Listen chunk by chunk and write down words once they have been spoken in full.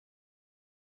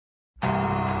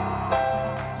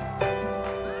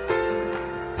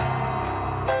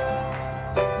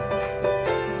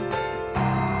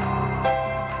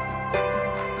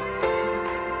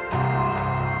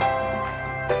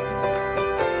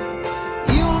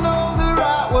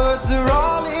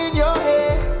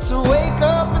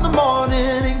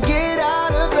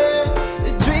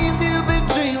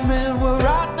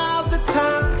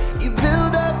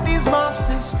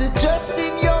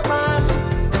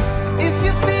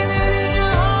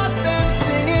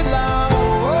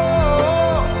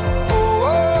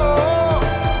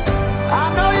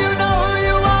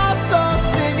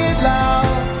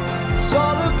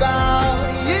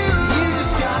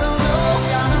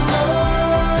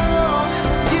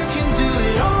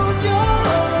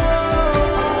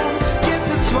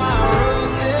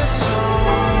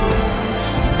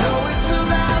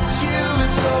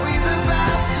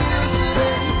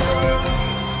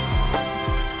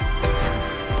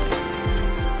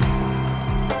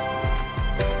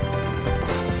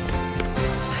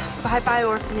Bye-bye,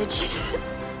 orphanage.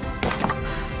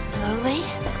 Slowly.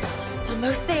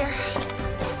 Almost there.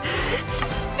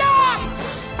 Stop!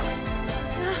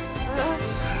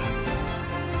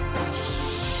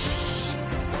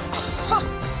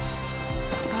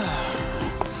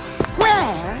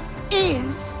 Where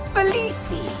is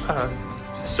Felicie?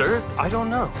 Sir, I don't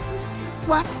know.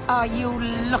 What are you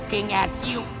looking at,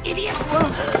 you idiot?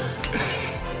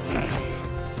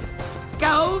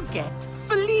 Go get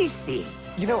Felicie.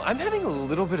 You know, I'm having a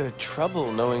little bit of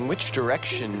trouble knowing which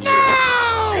direction you're...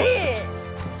 No!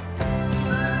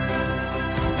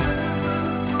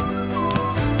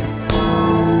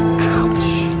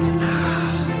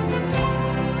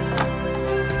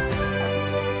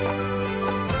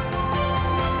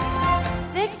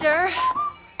 Victor!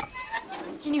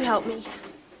 Can you help me?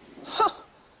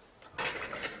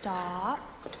 Stop.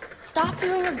 Stop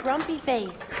doing a grumpy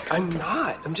face. I'm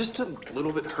not. I'm just a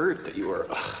little bit hurt that you were,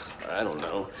 I don't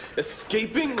know,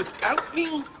 escaping without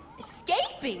me?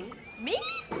 Escaping? Me?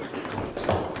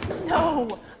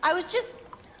 No, I was just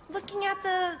looking at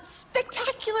the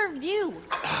spectacular view.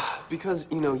 Because,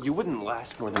 you know, you wouldn't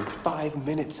last more than 5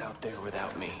 minutes out there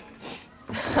without me.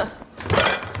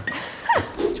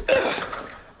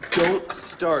 Don't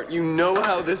start. You know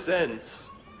how this ends.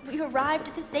 We arrived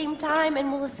at the same time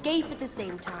and will escape at the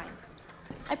same time.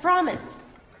 I promise.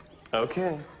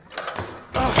 Okay.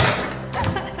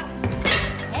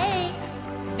 Hey,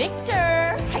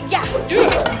 Victor. Yeah.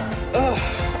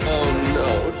 Oh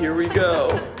no, here we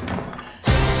go.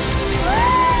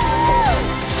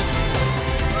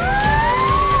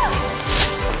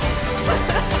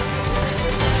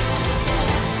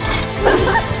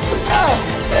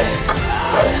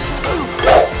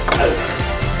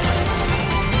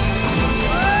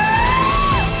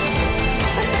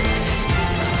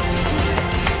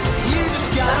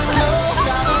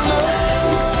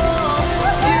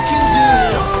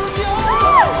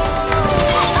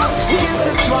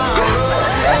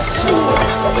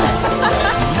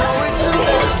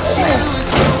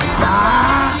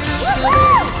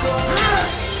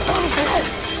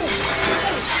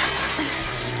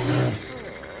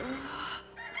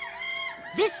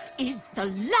 This is the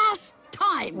last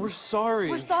time. We're sorry.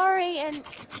 We're sorry and...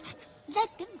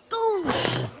 Let them go.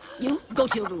 You, go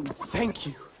to your room. Thank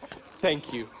you.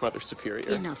 Thank you, Mother Superior.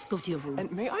 Enough, go to your room.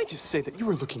 And may I just say that you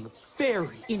were looking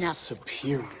very Enough.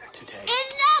 superior today.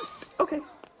 Enough! Okay.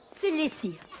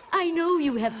 Felicia, I know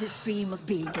you have this dream of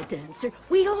being a dancer.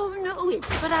 We all know it.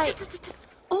 But I...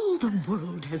 All the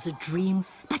world has a dream.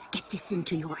 But get this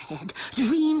into your head.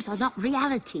 Dreams are not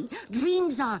reality.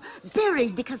 Dreams are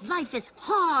buried because life is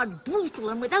hard, brutal,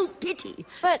 and without pity.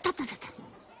 But...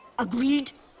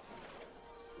 Agreed?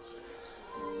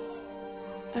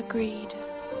 Agreed.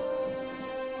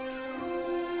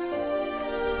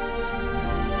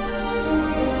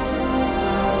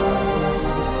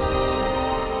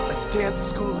 A dance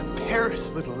school in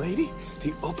Paris, little lady.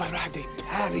 The Opéra de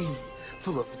Paris.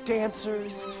 Full of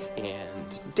dancers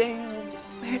and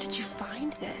dance. Where did you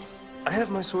find this? I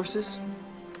have my sources.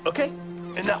 Okay,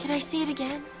 enough. Can I see it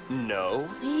again? No.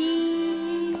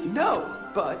 Please? No!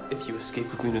 But if you escape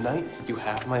with me tonight, you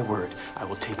have my word. I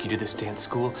will take you to this dance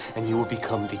school, and you will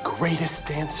become the greatest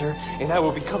dancer, and I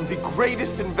will become the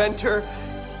greatest inventor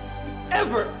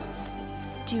ever!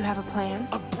 Do you have a plan?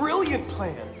 A brilliant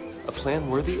plan! A plan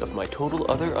worthy of my total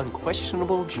other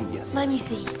unquestionable genius. Let me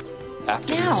see.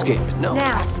 After Now. you escape. No.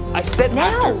 Now. I said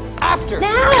Now. after. After.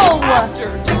 Now.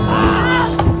 After. Ah!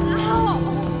 Ow.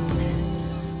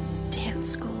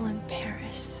 Dance school in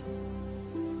Paris.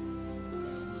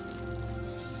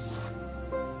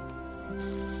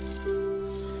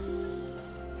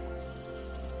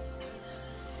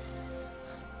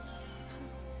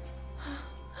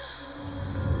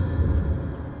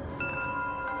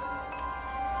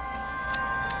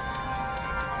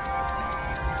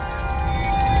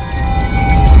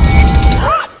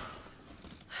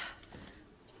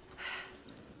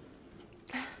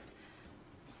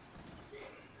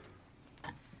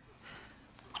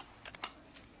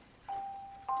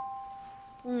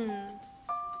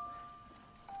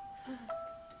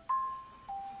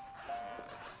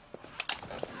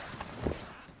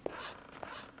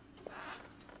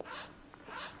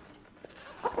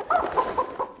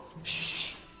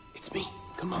 Shh. It's me.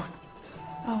 Come on.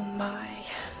 Oh my.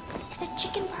 Is a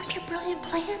chicken worth your brilliant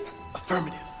plan?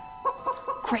 Affirmative.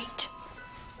 Great.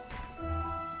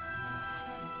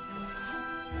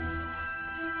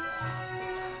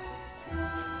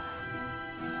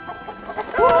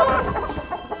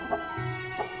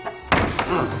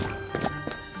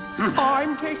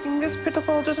 I'm taking this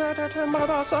pitiful deserter to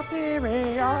Mother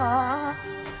Superior.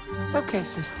 Okay,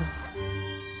 sister.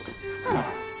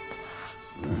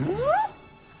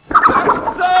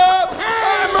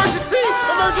 Emergency!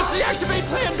 Emergency! Activate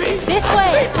Plan B! This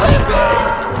way! Activate Plan B!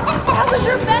 That was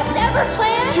your best ever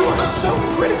plan? You are so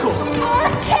critical! You're a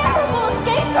terrible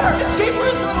escaper! Escaper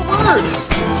is not a word!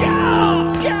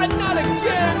 God, God, not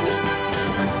again!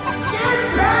 Get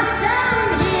back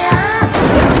down here!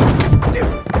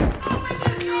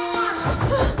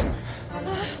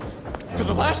 For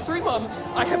the last 3 months,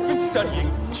 I have been studying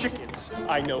chickens.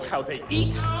 I know how they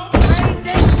eat.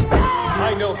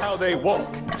 I know how they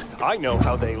walk. I know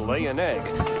how they lay an egg.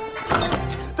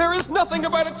 There is nothing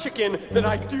about a chicken that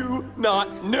I do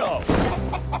not know.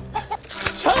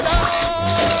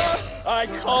 Ta-da! I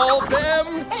call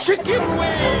them chicken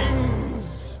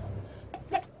wings.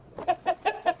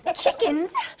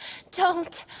 Chickens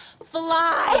don't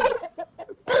fly.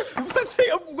 But they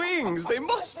have wings. They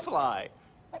must fly.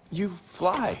 You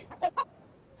fly,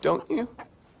 don't you?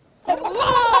 Fly!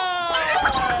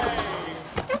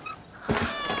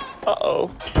 Uh-oh.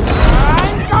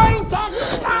 I'm going to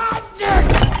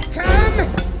come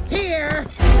here,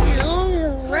 you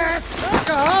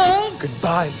rascals!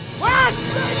 Goodbye. What?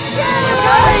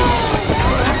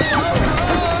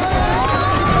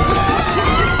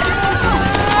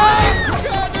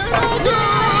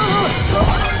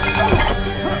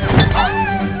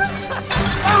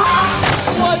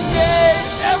 One day,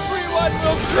 everyone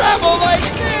will travel like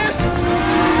this!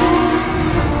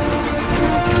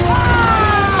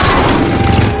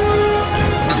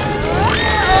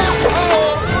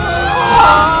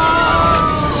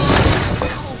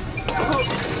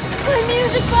 My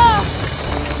music box!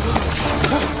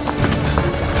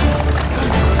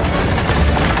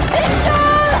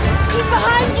 Victor! He's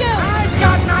behind you! I've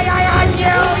got my eye on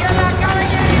you! You're not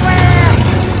going anywhere!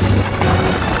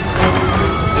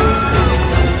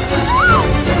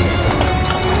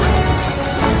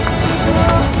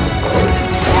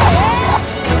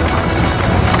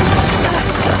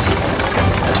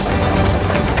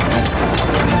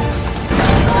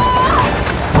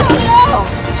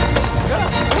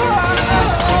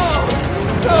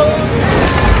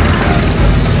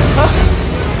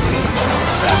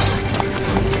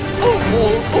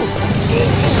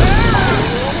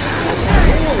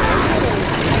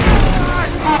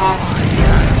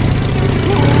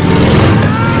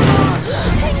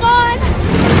 Hang on!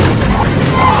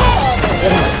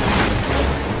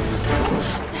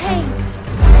 Thanks.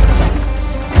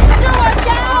 Victor, watch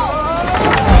out!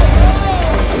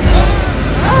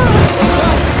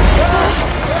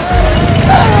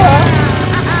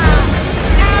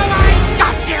 Now I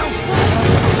got you!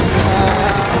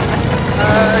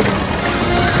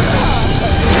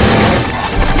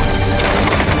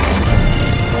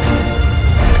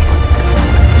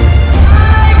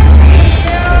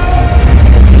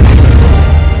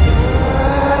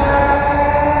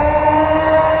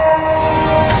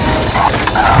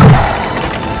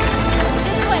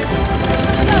 This way.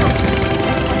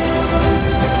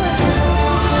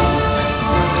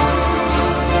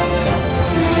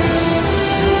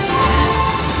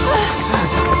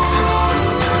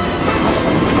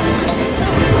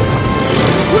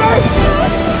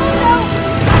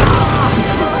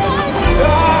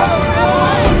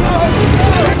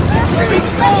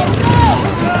 Go.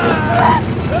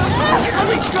 Let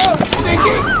me go,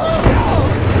 Stinky!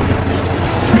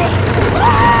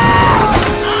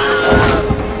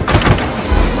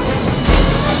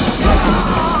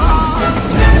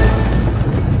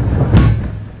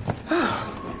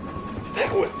 That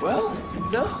went well,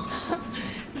 no?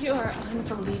 You are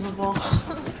unbelievable.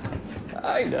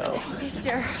 I know.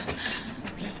 Victor,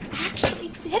 we actually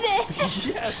did it!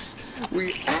 Yes,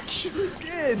 we actually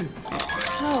did.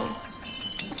 Oh,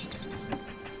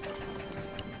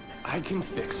 I can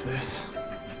fix this.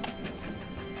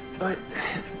 But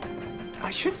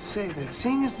I should say that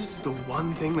seeing as this is the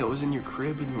one thing that was in your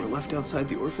crib and you were left outside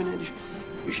the orphanage,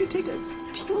 you should take a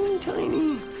teeny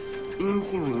tiny,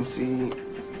 eensy-weensy,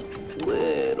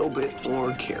 little bit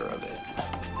more care of it.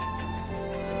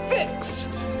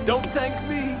 Fixed! Don't thank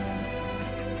me.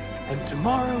 And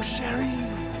tomorrow, Sherry,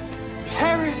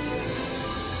 Paris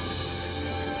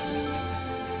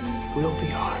will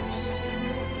be ours.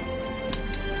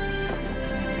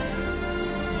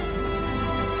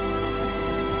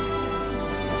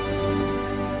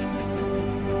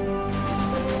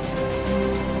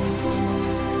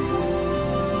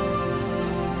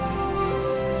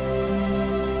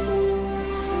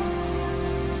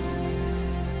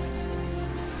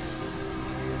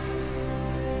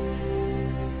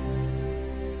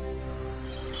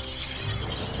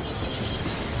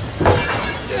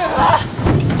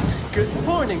 Good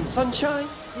morning, sunshine.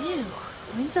 ew.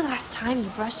 When's the last time you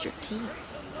brushed your teeth?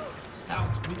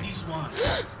 Start with this one.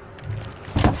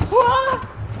 What?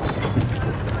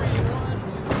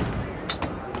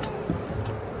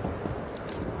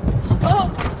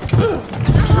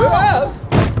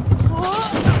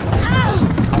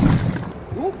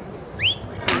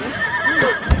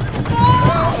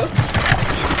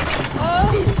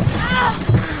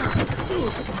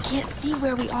 I can't see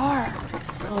where we are.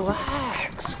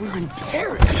 Relax, we're in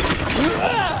Paris.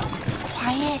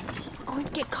 Quiet. We're going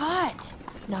to get caught.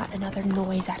 Not another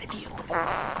noise out of you.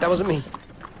 That wasn't me.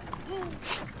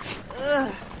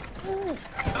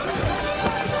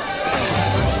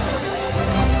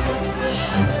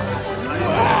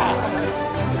 Wow!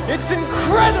 It's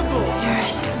incredible!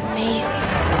 Paris is amazing.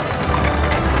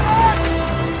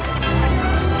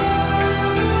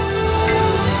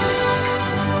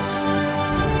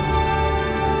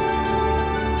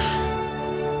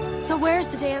 So where's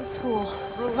the dance school?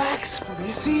 Relax,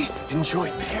 Felicie. Enjoy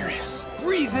Paris.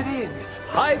 Breathe it in.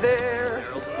 Hi there.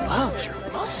 Love your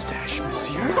mustache,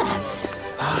 monsieur.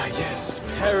 Ah, yes,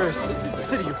 Paris.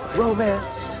 City of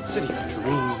romance, city of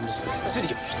dreams,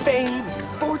 city of fame and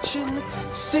fortune,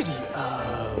 city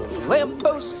of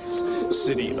lampposts,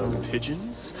 city of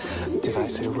pigeons. Did I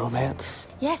say romance?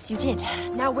 Yes, you did.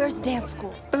 Now where's the dance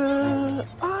school?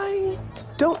 I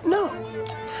don't know.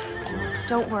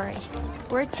 Don't worry.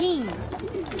 We're a team.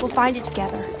 We'll find it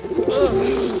together.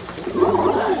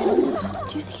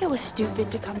 Do you think it was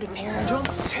stupid to come to Paris? Don't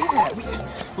say that.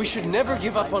 We should never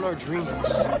give up on our dreams.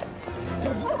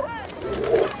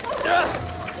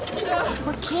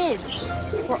 We're kids.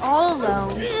 We're all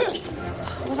alone.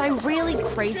 Was I really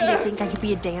crazy to think I could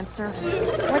be a dancer?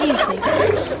 What do you think?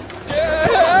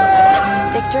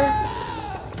 Victor?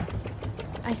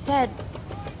 I said...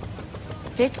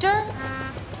 Victor?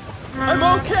 I'm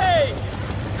okay!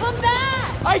 Come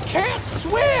back! I can't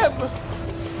swim!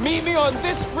 Meet me on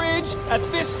this bridge at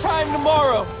this time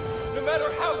tomorrow. No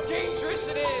matter how dangerous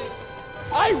it is,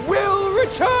 I will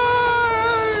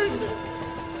return!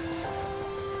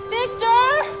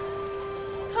 Victor!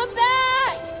 Come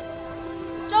back!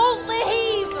 Don't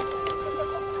leave!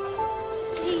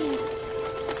 Please.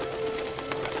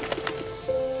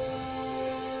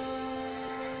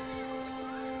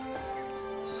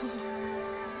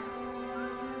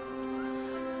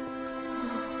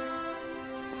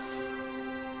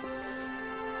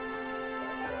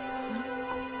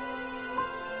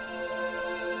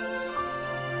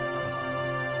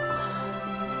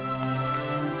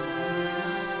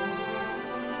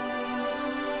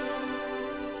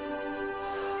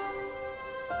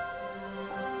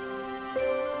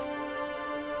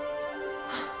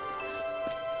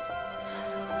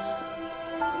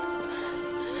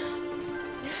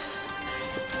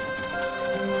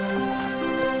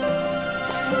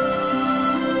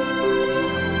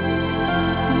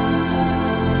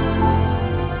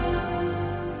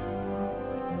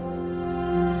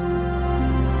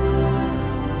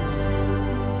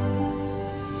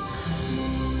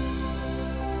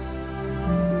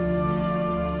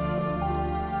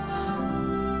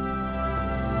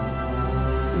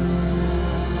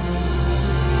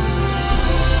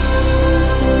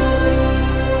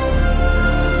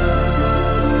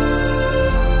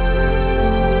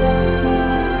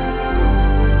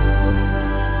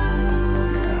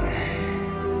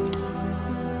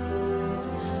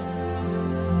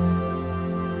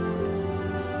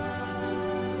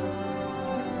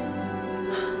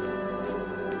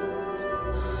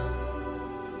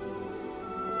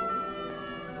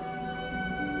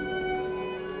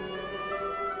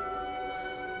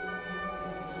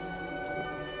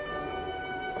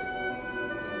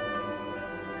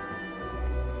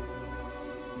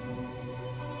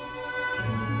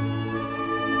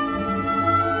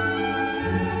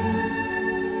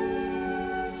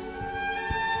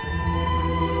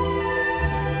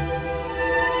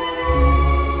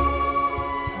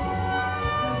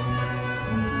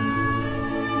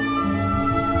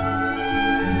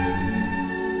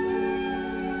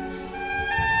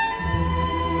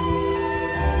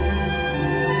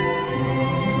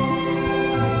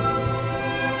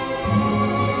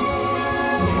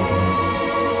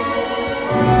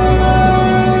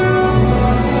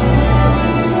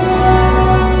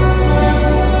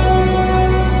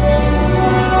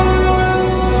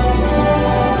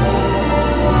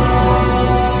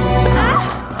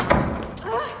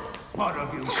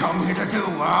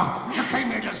 You came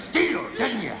here to steal,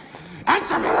 didn't you?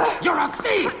 Answer me! You're a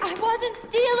thief! I wasn't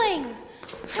stealing!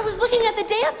 I was looking at the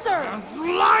dancer!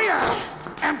 Liar!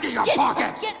 Empty your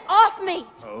pockets! Get off me!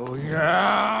 Oh,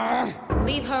 yeah?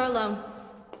 Leave her alone.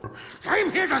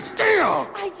 Came here to steal!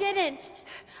 I didn't.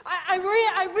 I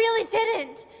really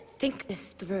didn't. Think this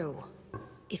through.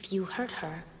 If you hurt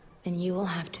her, then you will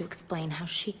have to explain how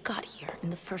she got here in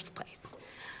the first place.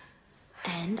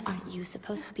 And aren't you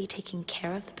supposed to be taking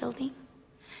care of the building?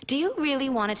 Do you really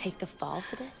want to take the fall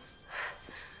for this?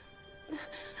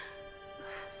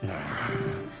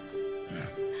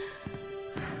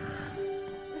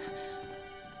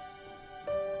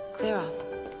 Clear off.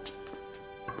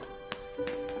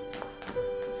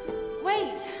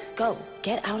 Wait. Go.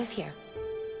 Get out of here.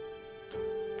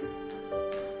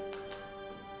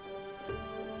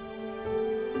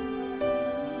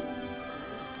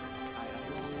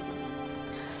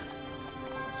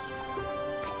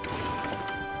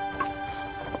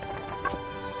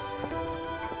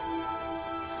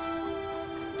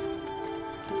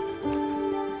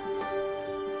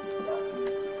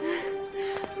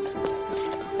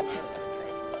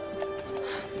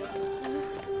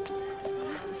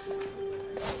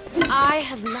 I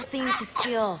have nothing to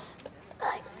steal.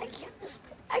 I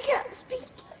can't speak.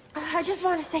 I just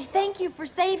want to say thank you for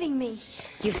saving me.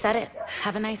 You've said it.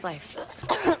 Have a nice life.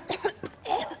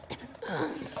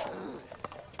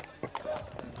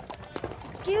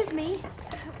 Excuse me,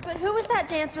 but who was that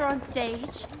dancer on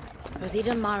stage?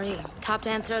 Rosita Mari, top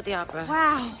dancer at the opera.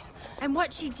 Wow. And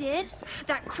what she did?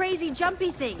 That crazy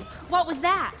jumpy thing. What was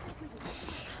that?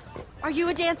 Are you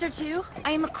a dancer too?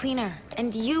 I am a cleaner,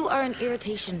 and you are an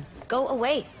irritation. Go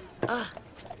away. Ugh.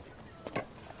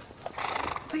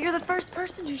 But you're the first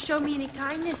person who showed me any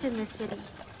kindness in this city.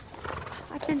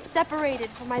 I've been separated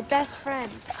from my best friend.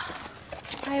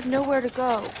 I have nowhere to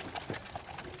go.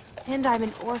 And I'm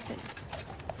an orphan.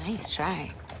 Nice try.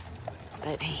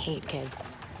 But I hate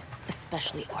kids,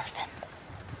 especially orphans.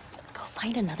 Go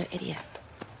find another idiot.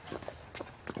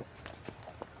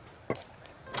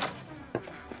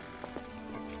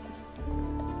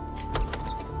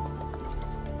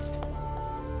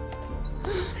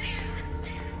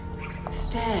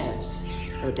 Stairs,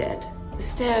 Odette. The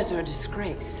stairs are a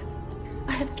disgrace.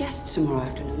 I have guests tomorrow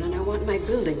afternoon, and I want my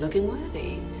building looking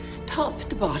worthy. Top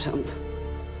to bottom.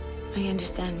 I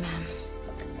understand, ma'am.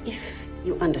 If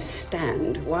you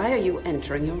understand, why are you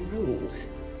entering your rooms?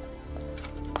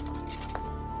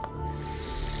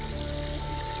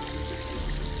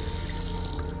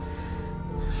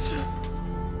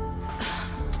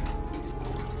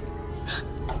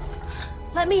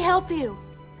 Let me help you.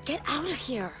 Get out of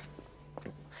here.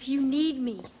 You need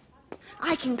me.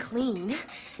 I can clean.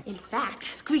 In fact,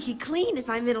 Squeaky Clean is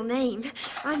my middle name.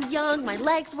 I'm young, my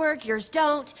legs work, yours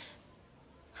don't.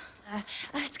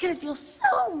 It's gonna feel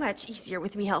so much easier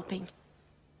with me helping.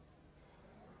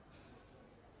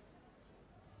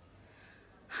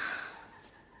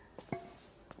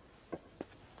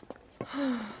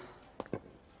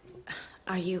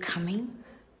 Are you coming?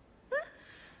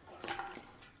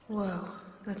 Whoa,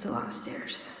 that's a lot of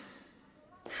stairs.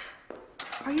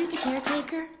 Are you the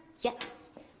caretaker?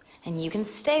 Yes. And you can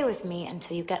stay with me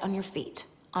until you get on your feet.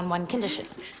 On one condition.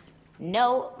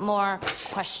 No more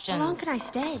questions. How long can I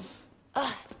stay?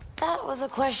 Ugh, that was a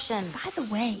question. By the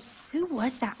way, who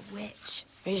was that witch?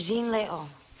 Regine Leo.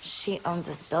 She owns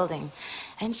this building.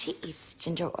 And she eats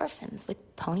ginger orphans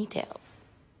with ponytails.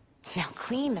 Now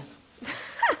clean.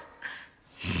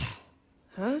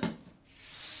 Huh?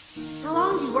 How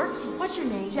long have you worked here? What's your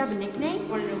name? Do you have a nickname?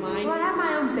 Want to know mine? Do I have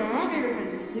my own bed? What kind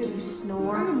of soup? Do you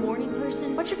snore? Are you a morning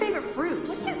person? What's your favorite fruit?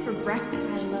 What do you have for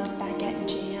breakfast? I love baguette and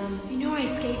jam. You know I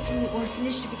escaped from the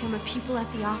orphanage to become a pupil at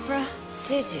the opera?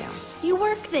 Did you? You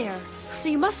work there, so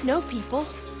you must know people.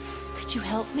 Could you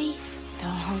help me? Don't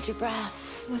hold your breath.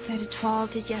 What that étoile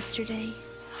did yesterday,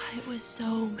 it was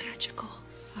so magical.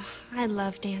 I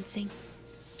love dancing.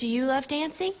 Do you love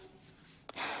dancing?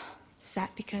 Is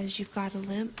that because you've got a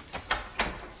limp?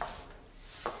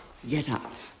 Get up.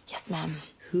 Yes, ma'am.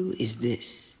 Who is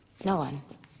this? No one.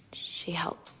 She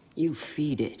helps. You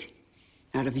feed it.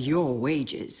 Out of your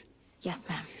wages. Yes,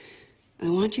 ma'am. I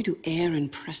want you to air and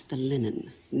press the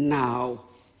linen. Now.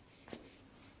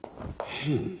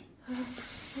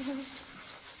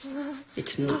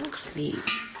 It's not clean.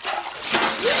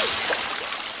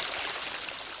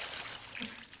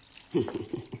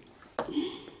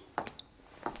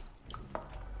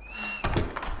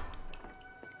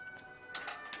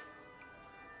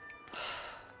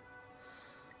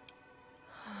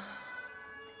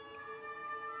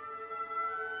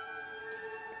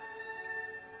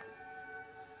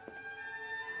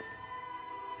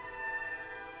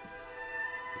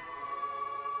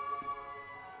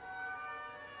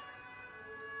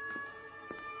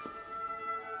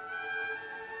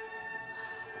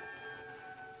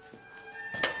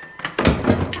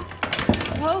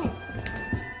 Whoa!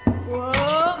 Whoa.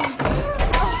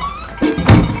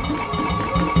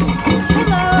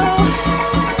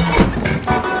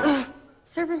 Hello.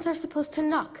 Servants are supposed to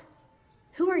knock.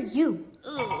 Who are you?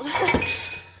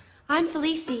 I'm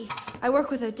Felicie. I work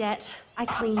with Odette. I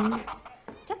clean.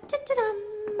 Da-da-da-dum.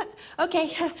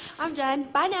 Okay, I'm done.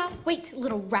 Bye now. Wait,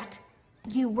 little rat.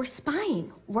 You were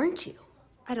spying, weren't you?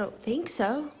 I don't think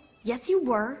so. Yes, you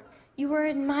were. You were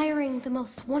admiring the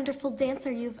most wonderful dancer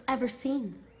you've ever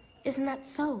seen. Isn't that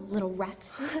so, little rat?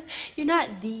 You're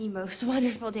not the most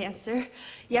wonderful dancer.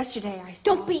 Yesterday I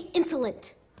saw... Don't be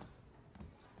insolent.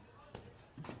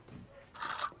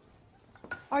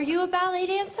 Are you a ballet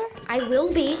dancer? I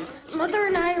will be. Mother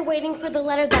and I are waiting for the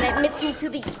letter that admits me to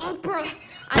the opera.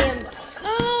 I am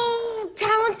so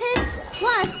talented.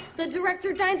 Plus, the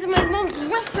director dines at my mom's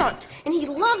restaurant, and he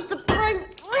loves the prime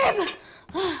rib.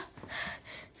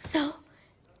 So,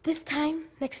 this time,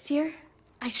 next year,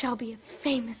 I shall be a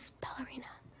famous ballerina.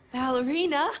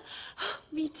 Ballerina?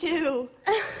 Me too.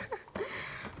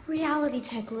 Reality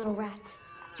check, little rat.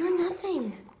 You're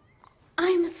nothing.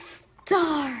 I'm a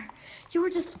star. You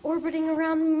were just orbiting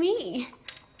around me.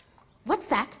 What's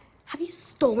that? Have you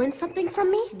stolen something from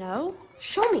me? No.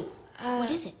 Show me. What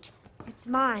is it? It's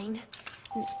mine,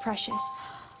 and it's precious.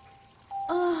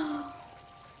 Oh.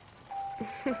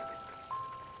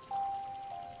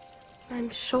 I'm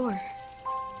sure.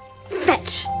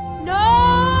 Fetch! No!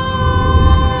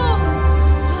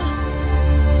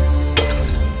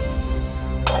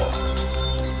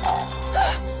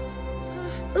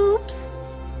 Oops.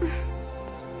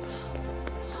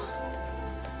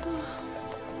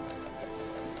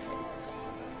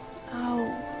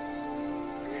 Oh.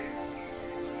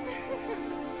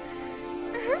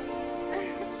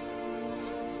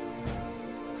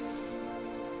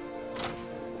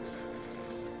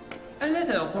 A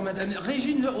letter for Madame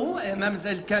Régine Lehaut and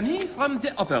Mademoiselle Camille from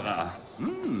the opera.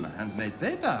 Handmade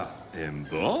paper.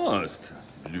 Embossed.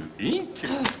 Blue ink.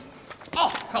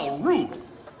 Oh, how rude!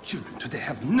 Children today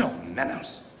have no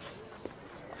manners.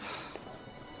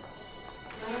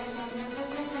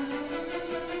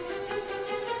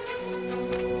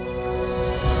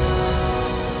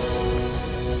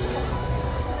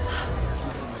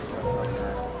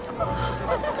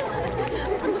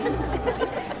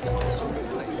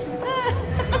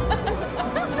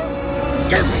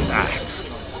 Give me that.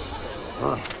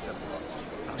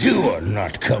 You are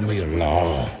not Camille.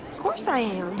 Of course I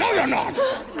am. No, you're not.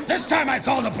 This time I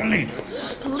call the police.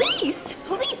 Police?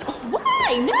 Police?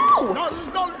 Why? No! La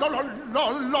la la la la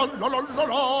la la la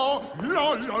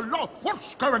la la.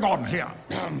 What's going on here?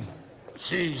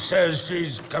 She says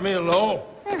she's Camille.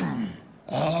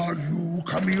 Are you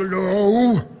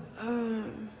Camille?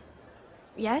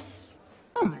 Yes?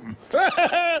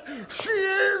 She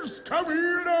is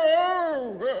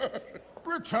Camille.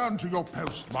 Return to your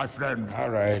post, my friend. All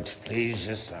right, please,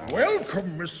 yourself.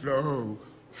 Welcome, Miss Lowe.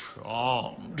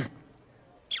 Charmed.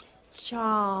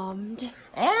 Charmed.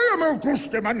 I am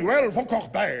Auguste Emmanuel von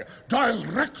Corbeil,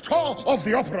 director of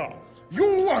the opera.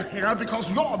 You are here because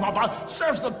your mother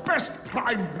serves the best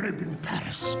prime rib in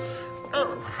Paris.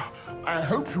 Oh, I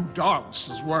hope you dance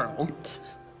as well.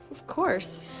 Of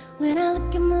course. When I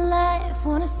look at my life,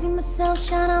 wanna see myself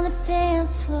shine on the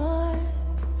dance floor.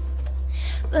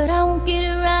 But I won't get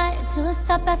it right till I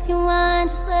stop asking why and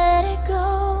just let it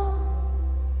go.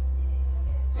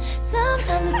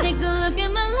 Sometimes I take a look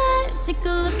at my life,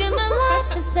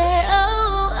 and say,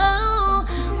 oh, oh,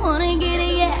 wanna get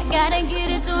it, yeah, gotta get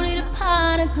it, don't need a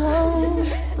pot to go.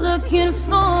 Looking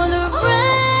for the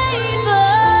rainbow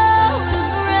to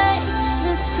break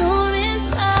the storm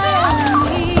inside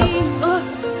me.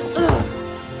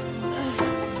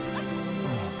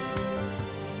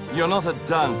 You're not a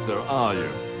dancer, are you?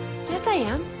 Yes, I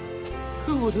am.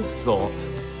 Who would have thought?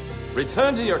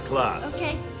 Return to your class.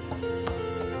 Okay.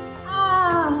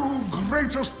 Oh,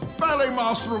 greatest ballet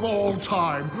master of all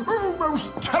time. Oh,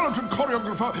 most talented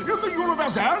choreographer in the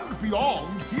universe and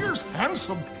beyond. He is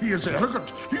handsome. He is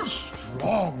elegant. He is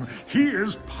strong. He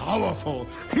is powerful.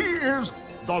 He is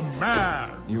the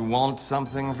man. You want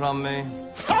something from me?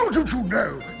 How did you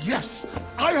know? Yes,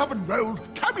 I have enrolled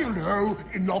Camille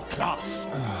in your class.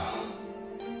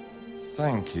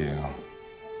 Thank you.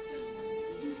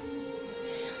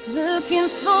 Looking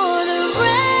for the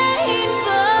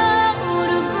rainbow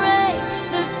to break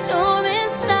the storm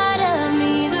inside of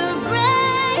me. The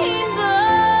rainbow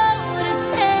to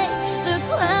take the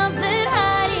clouds that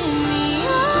hide in me. I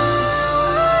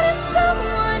wanted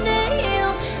someone to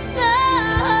heal the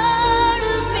heart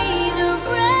of me. The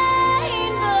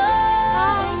rainbow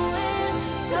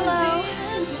Hello. will be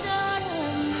the start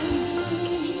of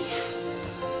me.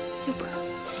 Super.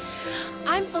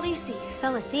 I'm Felici.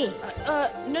 Felici.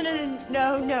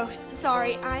 No.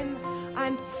 Sorry, I'm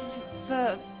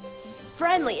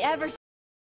friendly ever.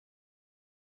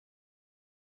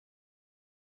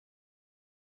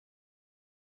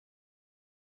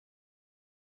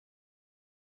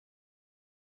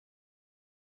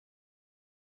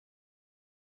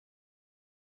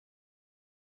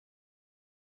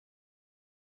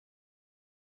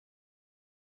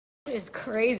 Is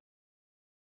crazy.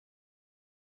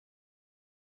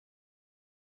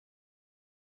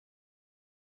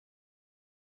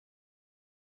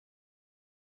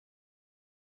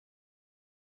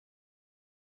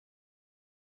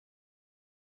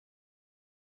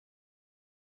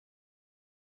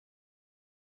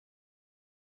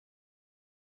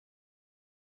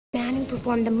 Man who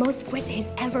performed the most fuertes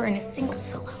ever in a single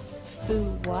solo. Foo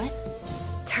what?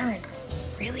 Turns.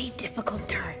 Really difficult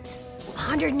turns.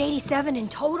 187 in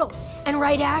total. And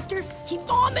right after, he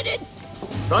vomited.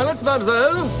 Silence,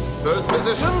 mademoiselle. First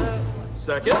position.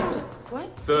 Second. What?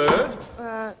 Third.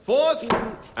 Fourth.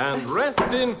 And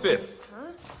rest in fifth.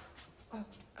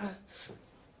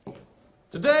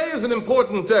 Today is an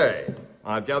important day.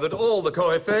 I've gathered all the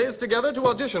coryphees together to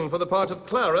audition for the part of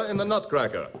Clara in The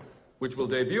Nutcracker, which will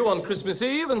debut on Christmas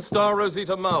Eve and star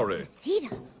Rosita Mowry.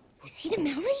 Rosita? Rosita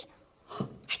Mowry?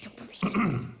 I don't believe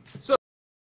it. So,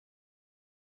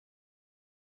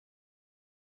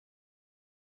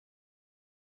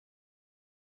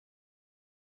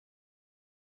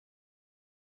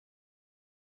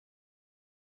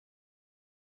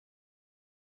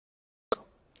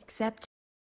 Except.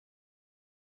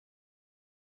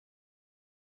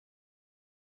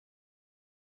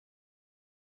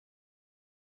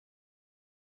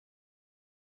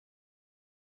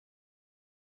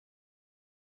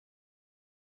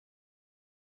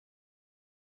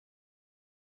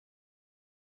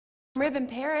 Rib in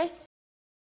Paris.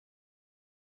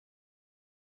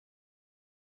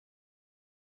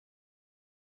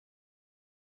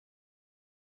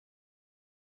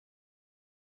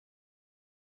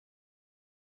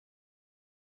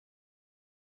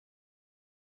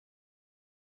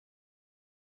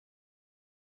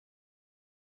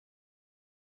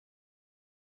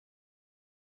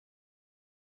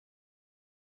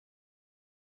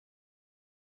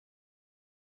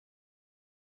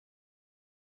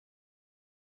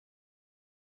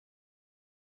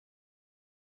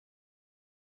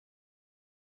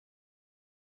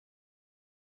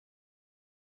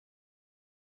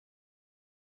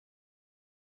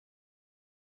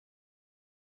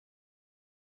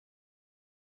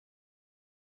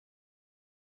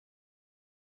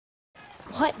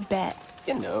 What bet?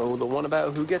 You know, the one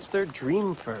about who gets their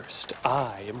dream first.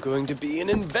 I am going to be an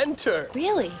inventor.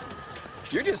 Really?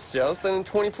 You're just jealous that in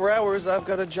 24 hours I've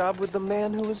got a job with the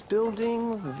man who was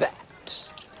building that.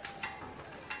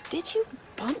 Did you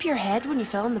bump your head when you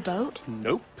fell in the boat?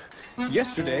 Nope.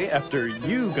 Yesterday, after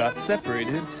you got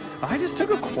separated, I just took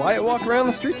a quiet walk around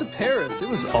the streets of Paris. It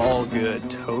was all good,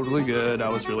 totally good. I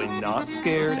was really not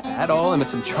scared at all. I met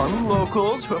some charming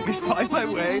locals who helped me find my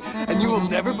way. And you will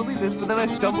never believe this, but then I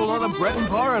stumbled on a Breton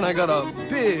bar and I got a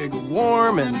big,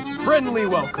 warm, and friendly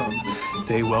welcome.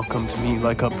 They welcomed me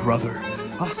like a brother,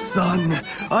 a son,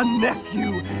 a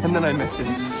nephew. And then I met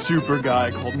this super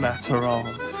guy called Mathurin.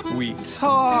 We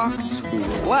talked, we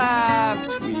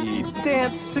laughed, we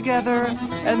danced together,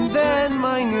 and then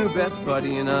my new best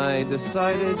buddy and I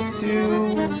decided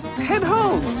to head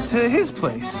home to his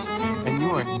place. And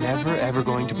you are never ever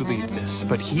going to believe this,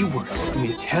 but he works in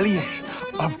the atelier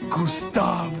of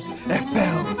Gustave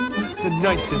Eiffel, the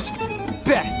nicest,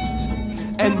 best,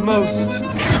 and most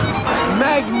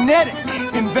magnetic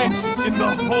invention in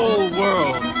the whole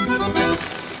world.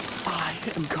 I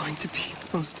am going to be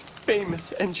the most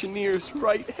famous engineer's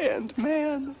right-hand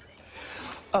man.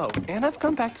 Oh, and I've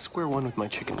come back to square one with my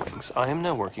chicken wings. I am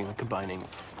now working on combining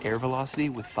air velocity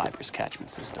with fibrous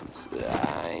catchment systems.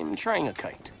 I'm trying a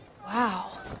kite.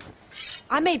 Wow.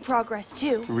 I made progress,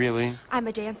 too. Really? I'm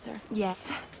a dancer.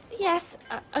 Yes. Yes,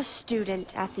 a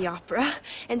student at the opera.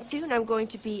 And soon I'm going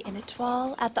to be an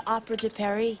étoile at the Opera de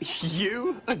Paris.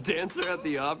 You? A dancer at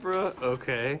the opera?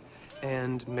 Okay.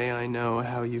 And may I know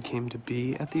how you came to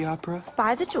be at the opera?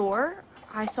 By the door,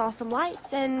 I saw some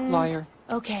lights and... Liar.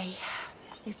 Okay,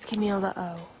 it's Camille the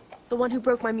O. The one who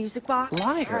broke my music box.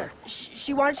 Liar.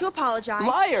 She wanted to apologize.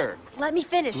 Liar. Let me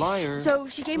finish. Liar. So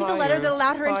she gave me the letter that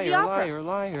allowed her into the opera. Liar,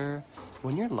 liar.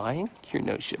 When you're lying, your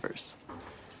nose shivers.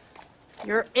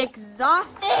 You're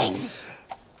exhausting!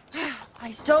 I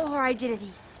stole her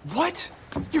identity. What?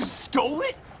 You stole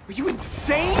it? Are you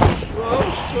insane?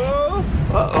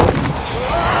 Uh-oh.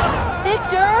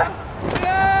 Victor!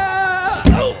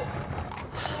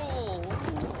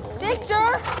 Victor!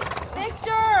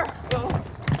 Victor!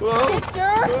 Whoa.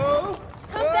 Victor! Whoa.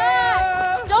 Come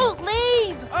back! Don't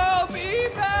leave! I'll be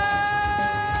back!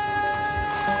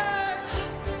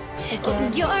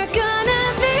 Again. You're gonna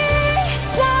be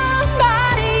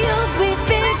somebody, you'll be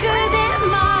bigger than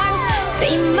Mars.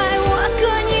 They might walk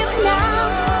on you now,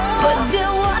 but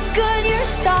they'll walk on your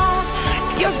star.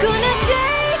 You're gonna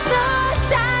take the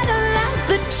title of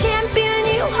the champion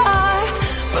you are.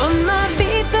 From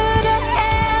Ibiza to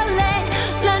LA,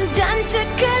 London to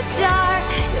Qatar,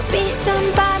 you'll be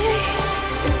somebody.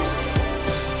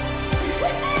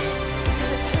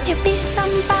 You'll be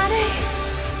somebody.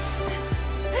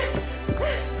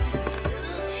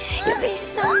 You'll be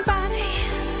somebody.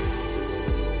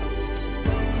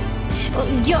 Well,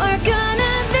 you're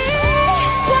gonna be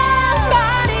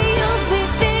somebody. You'll be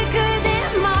bigger than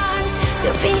Mars.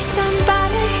 You'll be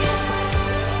somebody.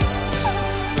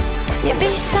 You'll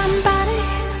be somebody.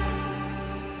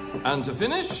 And to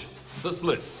finish, the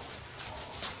splits.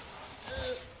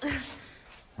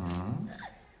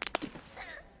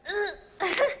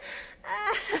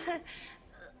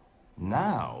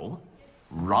 Now,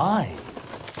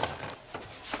 rise.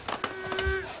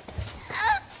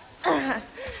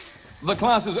 The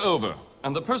class is over,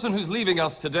 and the person who's leaving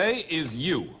us today is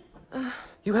you.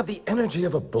 You have the energy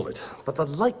of a bullet, but the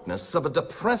lightness of a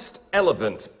depressed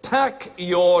elephant. Pack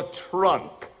your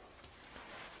trunk.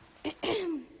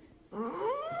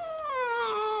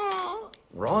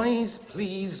 Rise,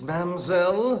 please,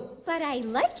 mademoiselle. But I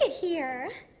like it here.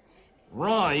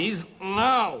 Rise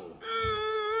now.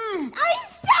 I'm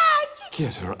stuck!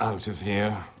 Get her out of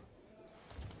here.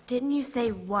 Didn't you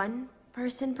say one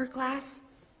person per class?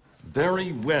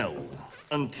 Very well.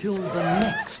 Until the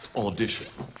next audition.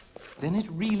 Then it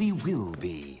really will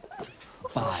be.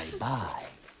 Bye-bye.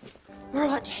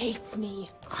 Merlot hates me.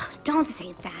 Don't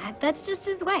say that. That's just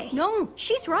his way. No,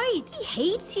 she's right. He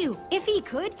hates you. If he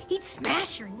could, he'd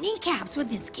smash your kneecaps with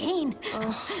his cane.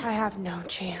 Oh, I have no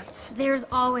chance. There's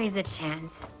always a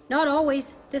chance. Not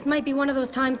always. This might be one of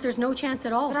those times there's no chance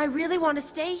at all. But I really want to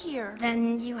stay here.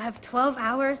 Then you have 12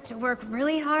 hours to work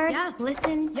really hard, Yeah.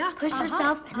 listen, Yeah, push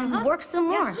yourself, and then work some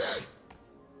more.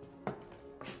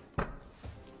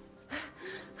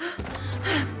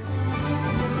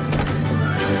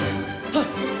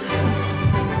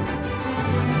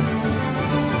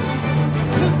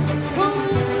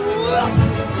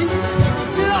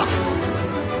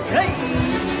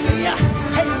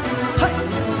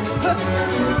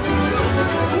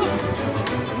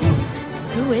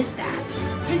 Who is that?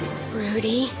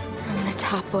 Rudy, from the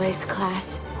Top Boys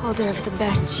class, holder of the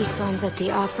best cheekbones at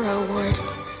the Opera Award.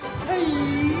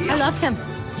 I love him.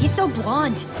 He's so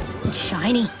blonde and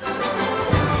shiny.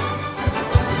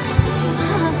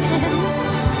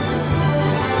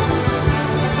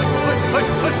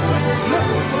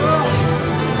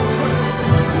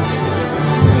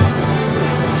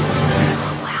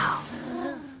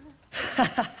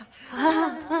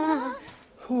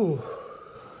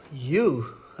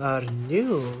 You are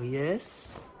new,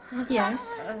 yes?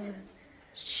 Yes.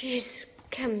 She's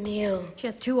Camille. She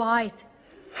has 2 eyes.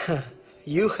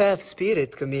 You have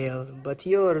spirit, Camille, but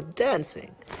your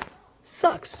dancing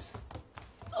sucks.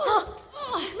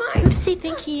 Who does he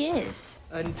think he is?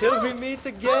 Until we meet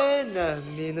again,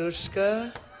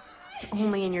 Minushka.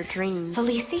 Only in your dreams.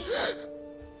 Felici?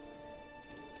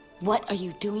 What are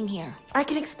you doing here? I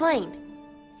can explain.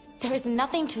 There is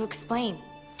nothing to explain.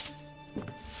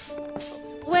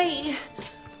 Wait.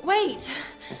 Wait.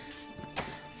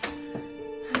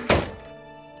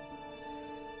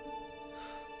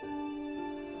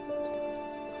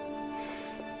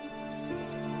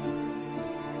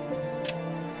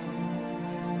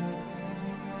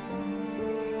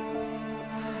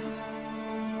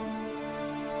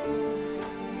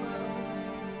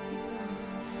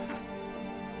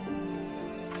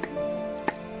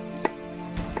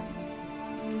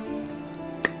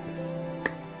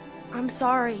 I'm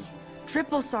sorry.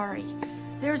 Triple sorry.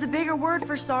 If there was a bigger word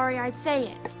for sorry, I'd say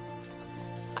it.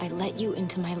 I let you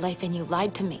into my life and you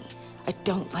lied to me. I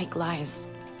don't like lies.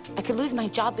 I could lose my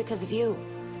job because of you.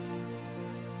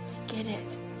 I get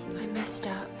it. I messed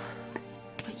up.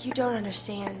 But you don't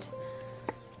understand.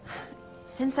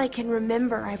 Since I can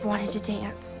remember, I've wanted to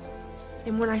dance.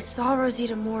 And when I saw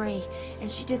Rosita Mori, and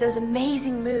she did those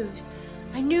amazing moves,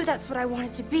 I knew that's what I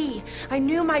wanted to be. I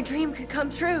knew my dream could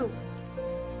come true.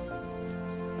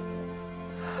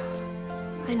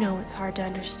 I know it's hard to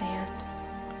understand.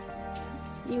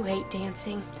 You hate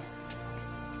dancing.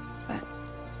 But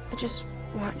I just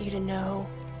want you to know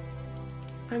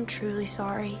I'm truly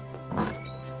sorry.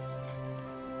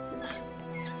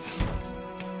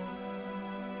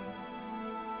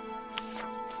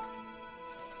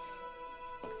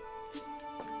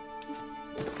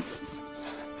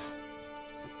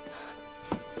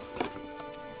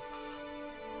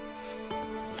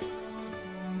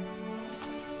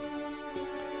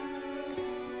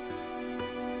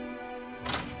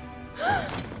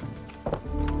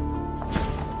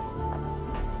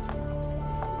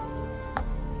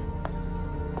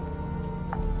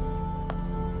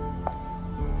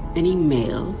 Any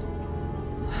mail?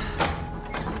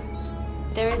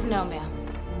 There is no mail.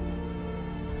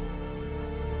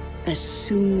 As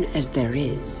soon as there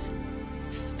is,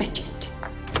 fetch it.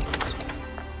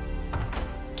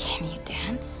 Can you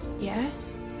dance?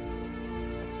 Yes.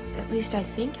 At least I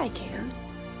think I can.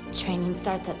 Training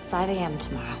starts at 5 a.m.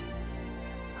 tomorrow.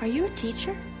 Are you a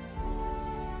teacher?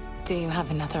 Do you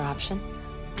have another option?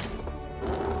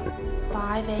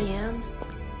 5 a.m.?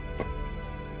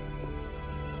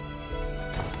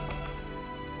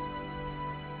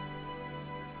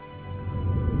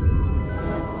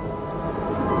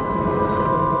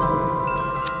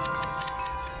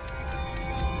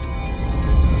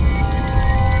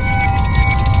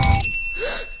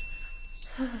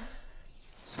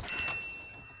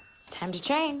 Time to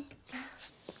train.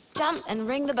 Jump and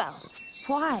ring the bell.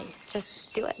 Why?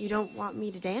 Just do it. You don't want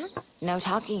me to dance? No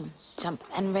talking. Jump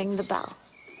and ring the bell.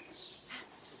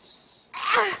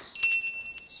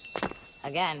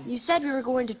 Again. You said we were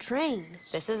going to train.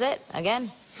 This is it.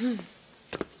 Again.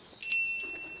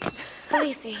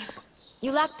 Felicie,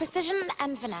 you lack precision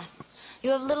and finesse. You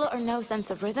have little or no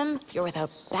sense of rhythm. You're without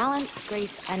balance,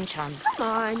 grace, and charm. Come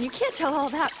on, you can't tell all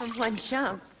that from one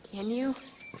jump, can you?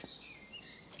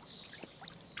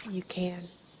 You can.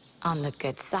 On the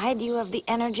good side, you have the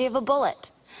energy of a bullet.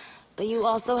 But you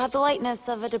also have the lightness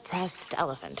of a depressed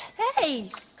elephant.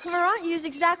 Hey! Laurent used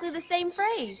exactly the same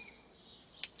phrase.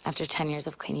 After 10 years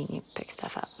of cleaning, you pick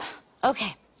stuff up.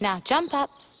 Okay, now jump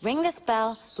up, ring this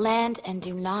bell, land, and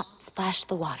do not splash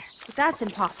the water. But that's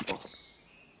impossible.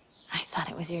 I thought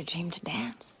it was your dream to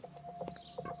dance.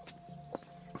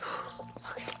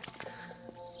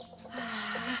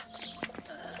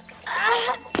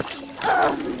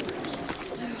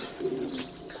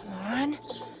 Come on.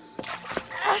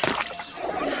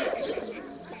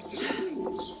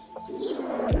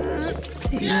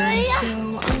 You're so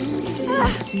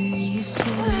unfair to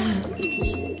yourself.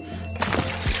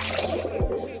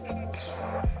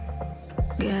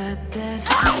 Got that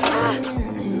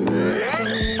feeling in your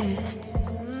chest.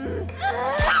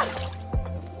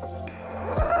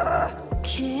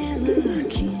 Can't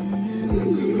look in the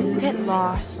mirror. Get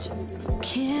lost.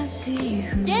 Can't see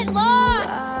who Get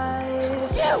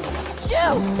lost! Shoot!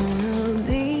 Shoot! wanna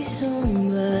be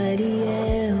somebody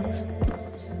else.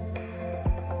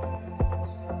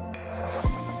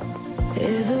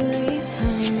 Every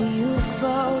time you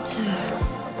falter,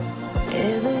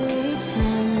 every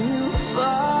time you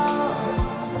fall,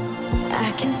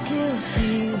 I can still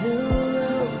see the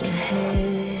road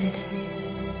ahead.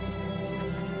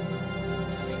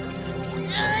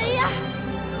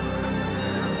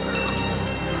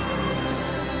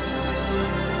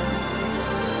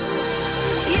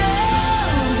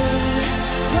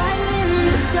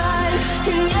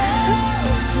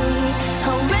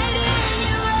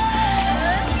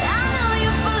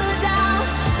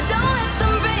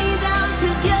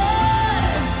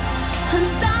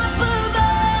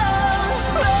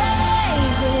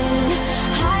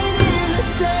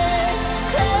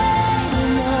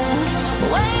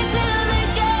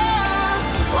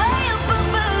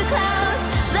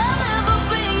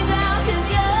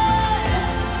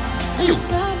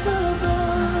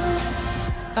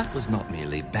 That was not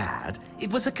merely bad, it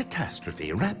was a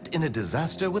catastrophe wrapped in a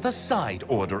disaster with a side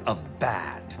order of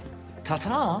bad.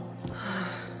 Ta-ta!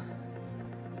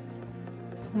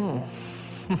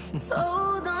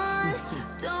 Hold on,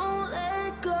 don't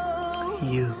let go.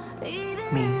 You,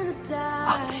 Even me, in the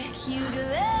dark, you can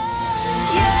let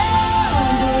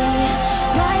you'll be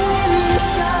right in the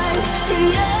stars, and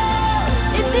you'll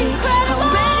It's see incredible!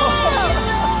 how brave you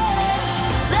are.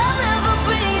 They'll never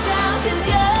bring you down 'cause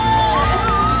you're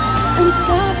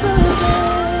unstoppable.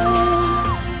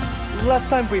 Last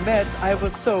time we met, I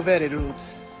was so very rude.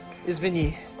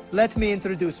 Извини. Let me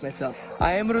introduce myself.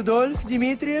 I am Rudolf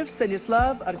Dmitriev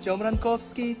Stanislav Artyom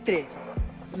Rankovsky III,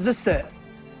 the third.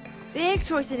 Big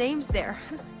choice of names there.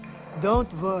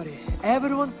 Don't worry.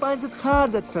 Everyone finds it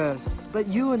hard at first, but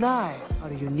you and I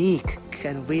are unique,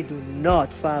 and we do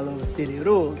not follow silly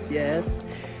rules, yes?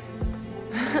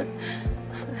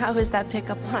 How is that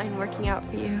pickup line working out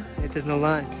for you? It is no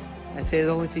line. I say it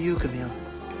only to you, Camille.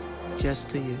 Just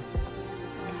to you.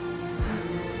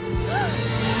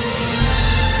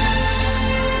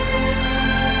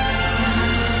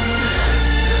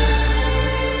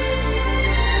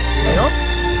 Hey, up.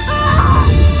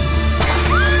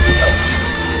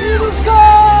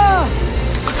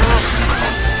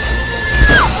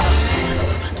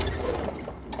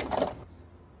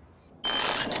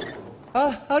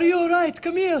 Are you all right,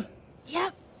 Camille?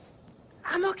 Yep,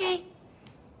 I'm okay.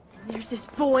 And there's this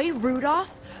boy,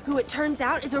 Rudolph, who it turns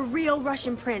out is a real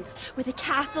Russian prince with a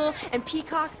castle and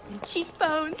peacocks and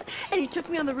cheekbones. And he took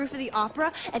me on the roof of the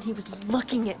opera and he was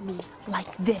looking at me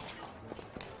like this.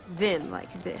 Then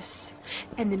like this.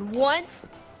 And then once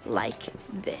like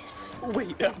this.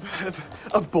 Wait,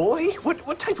 a boy?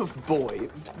 What type of boy?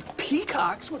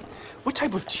 Peacocks? What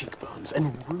type of cheekbones?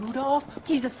 And Rudolph?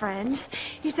 He's a friend.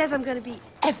 He says I'm gonna be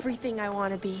everything I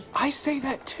want to be. I say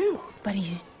that too. But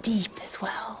he's deep as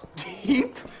well.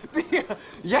 Deep?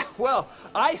 Yeah, well,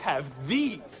 I have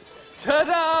these.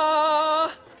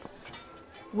 Ta-da!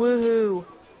 Woohoo.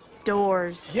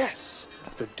 Doors. Yes,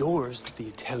 the doors to the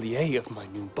atelier of my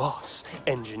new boss,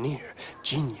 engineer,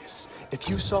 genius. If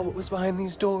you saw what was behind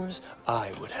these doors,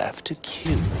 I would have to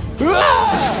kill you.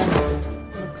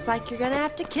 Looks like you're gonna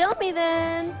have to kill me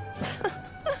then.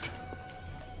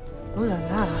 Ooh la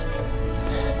la.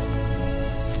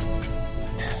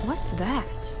 What's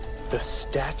that? The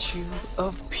statue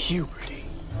of puberty,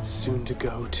 soon to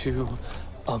go to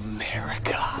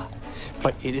America.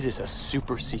 But it is a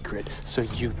super secret, so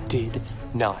you did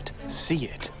not see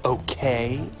it,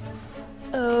 okay?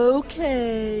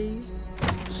 Okay.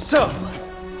 So,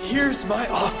 here's my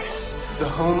office, the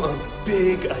home of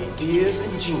big ideas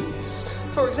and genius.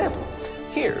 For example,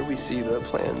 here we see the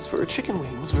plans for Chicken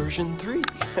Wings version 3.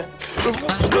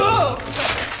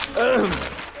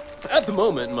 At the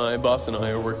moment, my boss and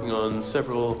I are working on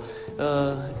several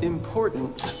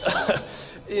important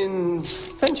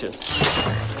inventions.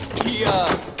 He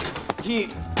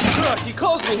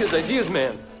calls me his ideas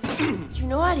man. Do you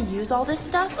know how to use all this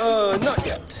stuff? Not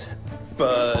yet.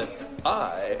 But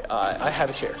I have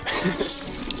a chair.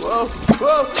 Whoa,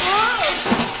 whoa, whoa!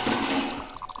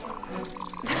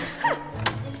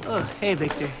 Oh, hey,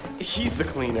 Victor. He's the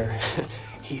cleaner.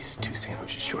 He's 2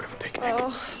 sandwiches short of a picnic.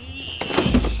 Oh.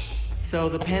 So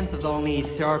the pencils all need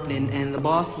sharpening, and the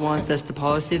boss wants us to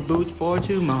polish his boots for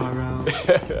tomorrow.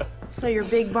 So your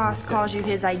big boss calls you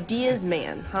his ideas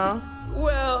man, huh?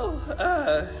 Well,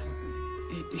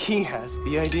 he has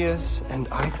the ideas, and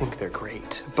I think they're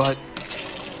great. But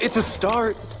it's a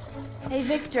start. Hey,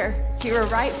 Victor, you were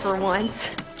right for once.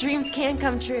 Dreams can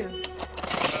come true.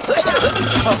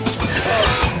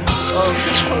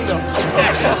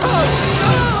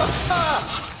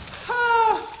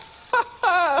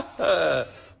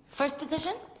 First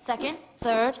position, second,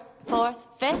 third, fourth,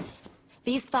 fifth.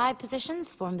 These 5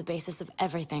 positions form the basis of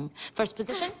everything. First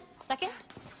position, second,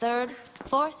 third,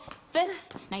 fourth,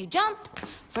 fifth. Now you jump.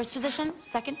 First position,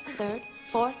 second, third,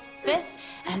 fourth, fifth.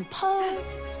 And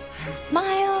pose, and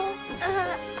smile.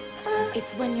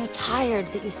 It's when you're tired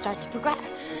that you start to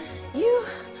progress. You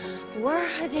were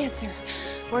a dancer,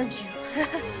 weren't you?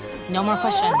 No more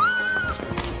questions.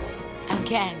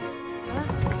 Again.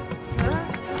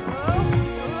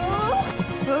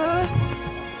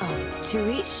 To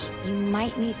reach, you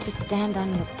might need to stand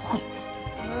on your points.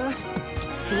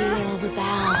 Feel the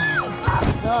balance.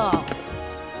 So,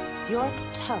 your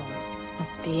toes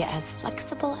must be as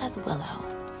flexible as willow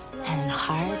and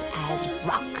hard as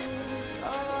rock.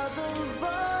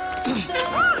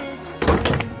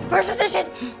 First position!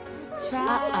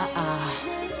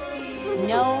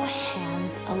 No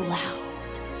hands allowed.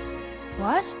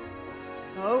 What?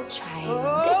 Oh, Try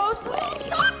oh, this way.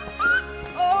 Stop!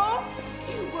 Oh,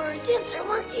 you were a dancer,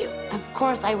 weren't you? Of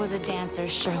course I was a dancer,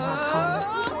 Sherlock Holmes.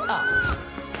 Oh.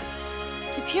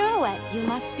 To pirouette, you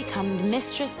must become the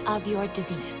mistress of your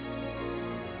dizziness.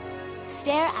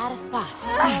 Stare at a spot,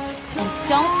 and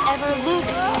don't ever lose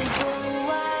it.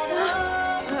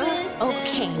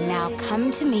 Okay, now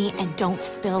come to me and don't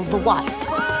spill the water.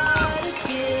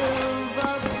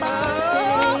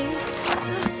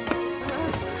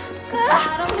 I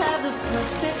don't have the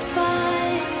perfect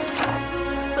fight,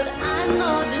 but I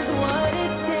know just what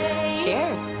it takes.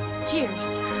 Cheers. Cheers.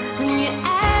 When you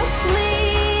ask me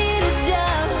to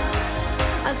jump,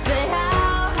 I say how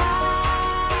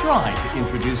high. Try to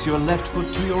introduce your left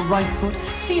foot to your right foot.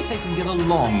 See if they can get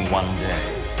along one day.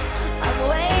 I've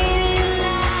waited in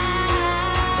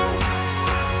line,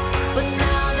 but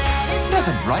now that it's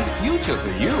There's a bright future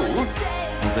for you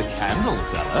as a candle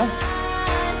seller.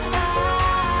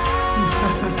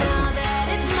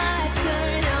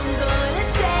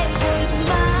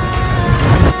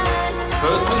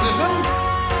 First position,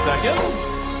 second,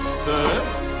 third,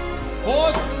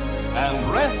 fourth,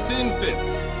 and rest in fifth.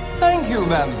 Thank you,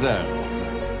 mamsells.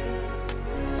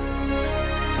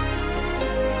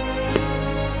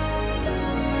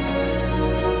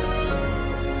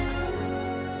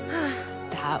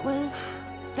 That was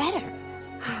better.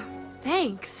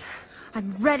 Thanks.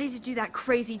 I'm ready to do that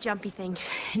crazy jumpy thing.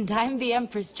 And I'm the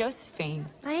Empress Josephine.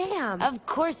 I am. Of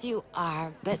course you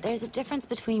are, but there's a difference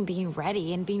between being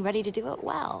ready and being ready to do it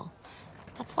well.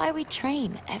 That's why we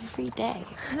train every day.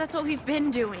 That's what we've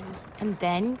been doing. And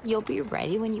then you'll be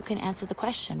ready when you can answer the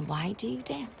question, why do you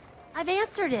dance? I've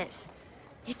answered it.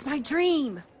 It's my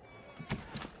dream.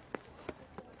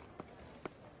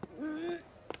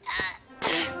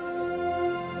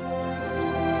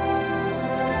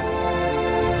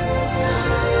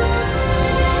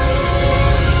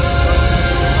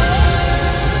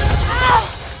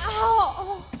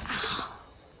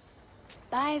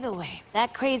 By the way,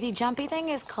 that crazy jumpy thing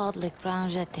is called le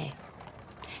grand jeté.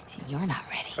 And you're not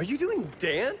ready. Are you doing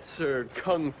dance or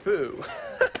kung fu?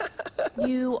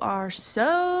 You are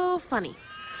so funny.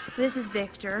 This is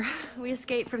Victor. We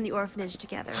escaped from the orphanage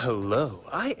together. Hello,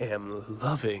 I am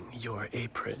loving your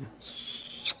apron.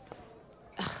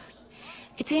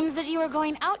 It seems that you are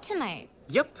going out tonight.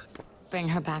 Yep. Bring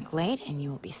her back late and you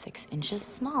will be 6 inches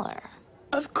smaller.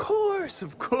 Of course,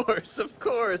 of course, of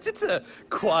course. It's a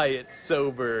quiet,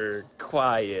 sober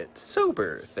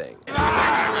thing.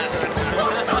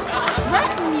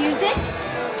 Rap music?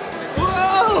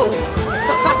 Whoa!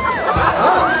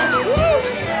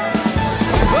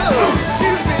 Whoa,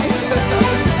 excuse me!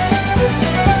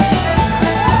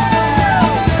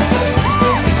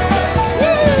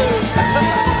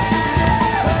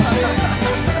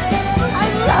 I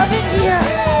love it here!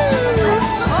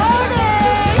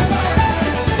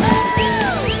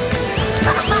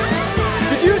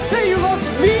 Did you say you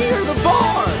loved me or the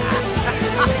bar?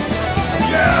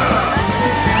 Yeah!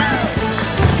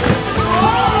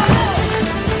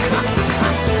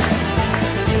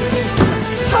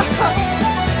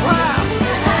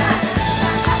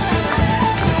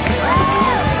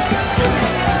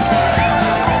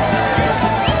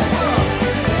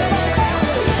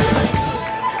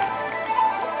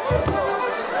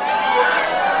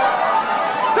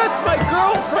 That's my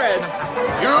girlfriend!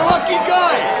 You're a lucky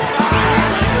guy!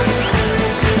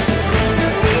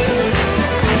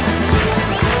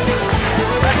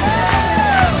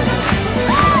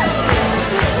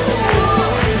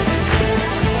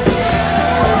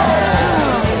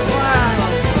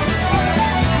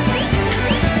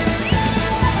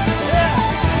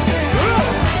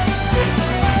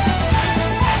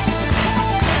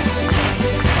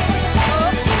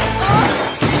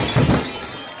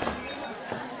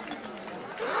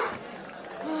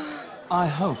 I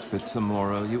hope that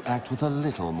tomorrow you act with a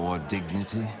little more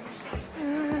dignity.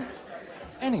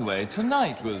 Anyway,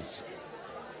 tonight was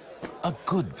a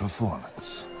good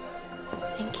performance.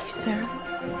 Thank you, sir.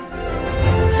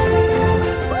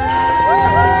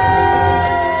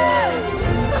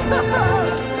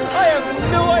 I have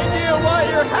no idea why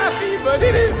you're happy, but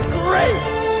it is great!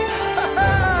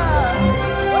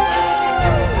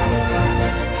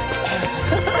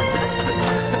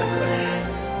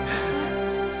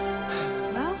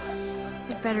 Well,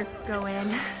 we'd better go in.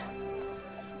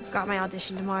 I've got my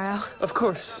audition tomorrow. Of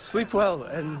course, sleep well,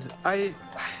 and I...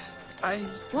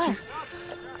 What?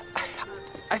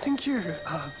 I think you're,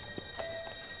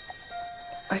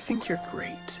 I think you're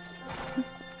great.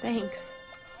 Thanks.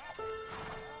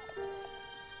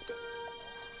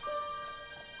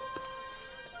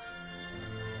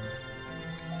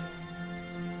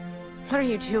 What are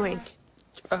you doing?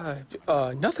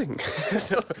 Nothing.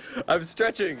 No, I'm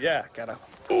stretching, yeah, gotta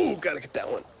get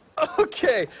that one.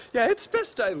 Okay, yeah, it's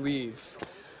best I leave.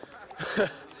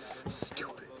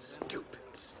 Stupid.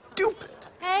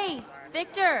 Hey,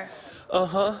 Victor!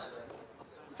 Uh-huh.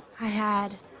 I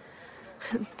had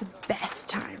the best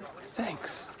time.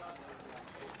 Thanks.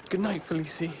 Good night,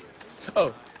 Felicie.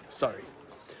 Oh, sorry.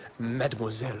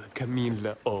 Mademoiselle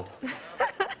Camille O.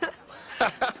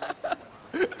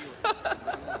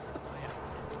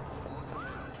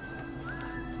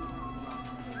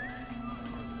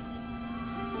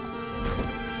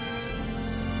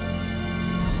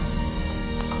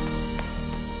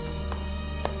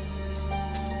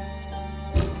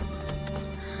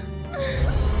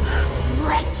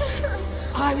 Wretch!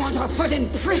 I want her put in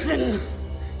prison!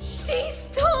 She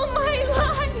stole my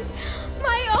life,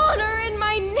 my honor, and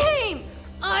my name.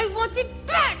 I want it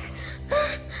back.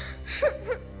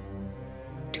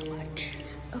 Too much.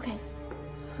 Okay.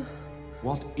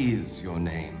 What is your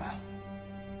name?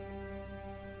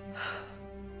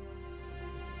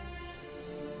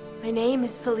 My name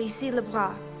is Felicie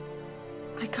Lebras.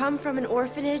 I come from an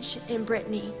orphanage in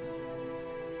Brittany.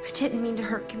 I didn't mean to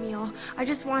hurt Camille. I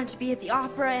just wanted to be at the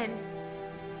opera and...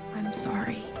 I'm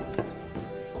sorry.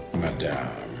 Madame.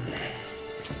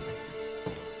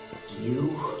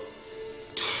 You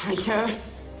traitor!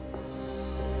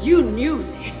 You knew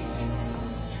this!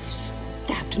 You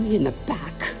me in the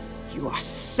back, you are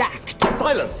sacked.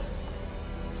 Silence!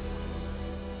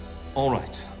 All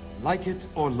right. Like it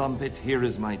or lump it, here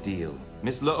is my deal.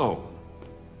 Miss Le'o,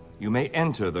 you may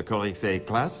enter the Coryphée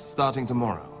class starting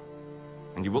tomorrow.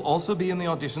 And you will also be in the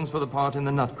auditions for the part in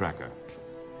the Nutcracker.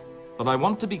 But I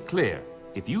want to be clear.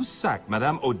 If you sack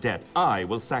Madame Odette, I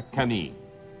will sack Camille.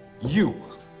 You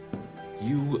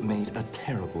made a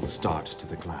terrible start to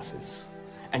the classes.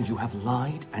 And you have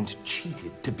lied and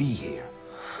cheated to be here.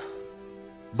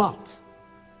 But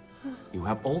you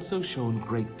have also shown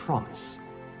great promise.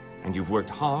 And you've worked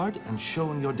hard and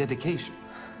shown your dedication.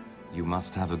 You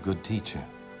must have a good teacher.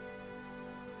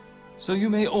 So you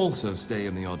may also stay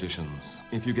in the auditions.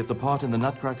 If you get the part in the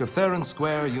Nutcracker fair and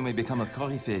square, you may become a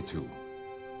Coryphée too.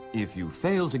 If you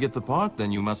fail to get the part,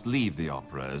 then you must leave the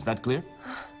opera. Is that clear?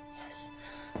 Yes.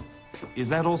 Is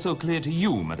that also clear to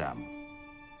you, madame?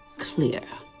 Clear.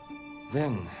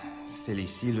 Then,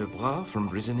 Félicie Lebras from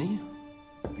Brittany,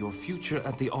 your future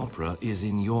at the opera is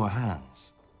in your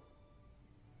hands.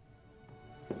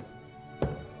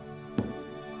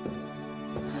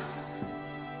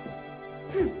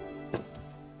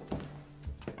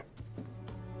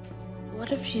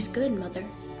 What if she's good, Mother?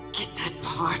 Get that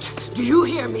part. Do you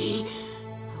hear me?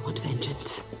 I want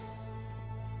vengeance.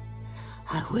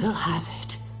 I will have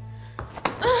it.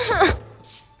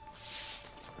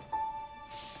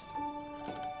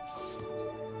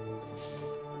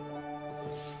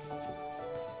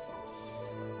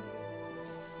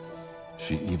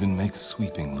 She even makes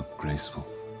sweeping look graceful.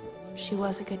 She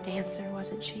was a good dancer,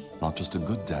 wasn't she? Not just a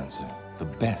good dancer, the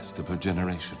best of her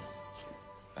generation.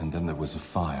 And then there was a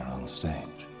fire on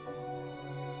stage.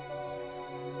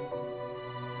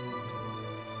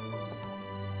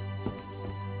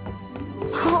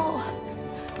 Oh,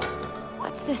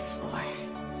 what's this for?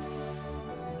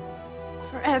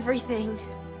 For everything.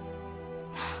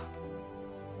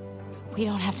 We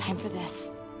don't have time for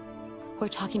this. We're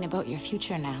talking about your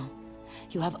future now.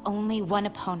 You have only one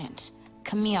opponent,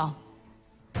 Camille.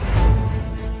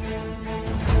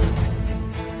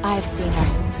 I've seen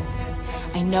her.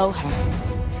 I know her.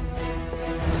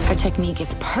 Her technique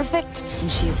is perfect,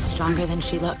 and she is stronger than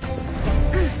she looks.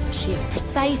 She is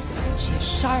precise, she is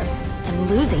sharp, and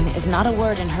losing is not a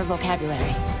word in her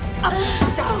vocabulary. Up,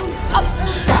 down, up,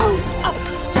 down, up,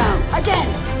 down, again,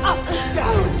 up,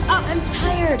 down, up. I'm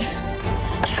tired.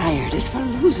 Tired is for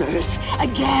losers.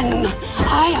 Again.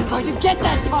 I am going to get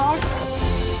that part.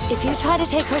 If you try to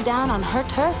take her down on her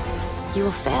turf, you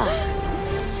will fail.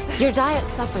 Your diet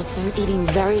suffers from eating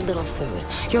very little food.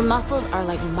 Your muscles are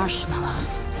like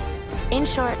marshmallows. In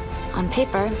short, on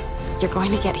paper, you're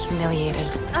going to get humiliated.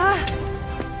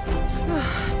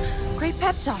 Great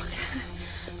pep talk.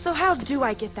 So how do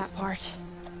I get that part?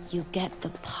 You get the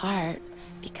part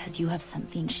because you have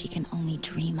something she can only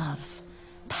dream of.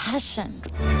 Passion.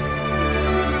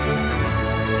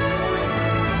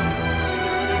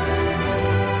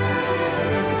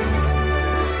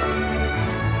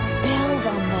 Build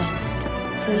on this.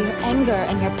 Feel your anger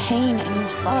and your pain and your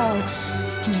sorrow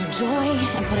and your joy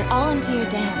and put it all into your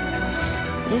dance.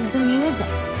 Live the music.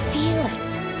 Feel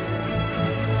it.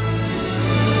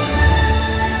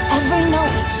 Every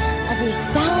note, every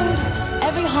sound,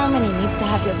 every harmony needs to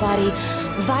have your body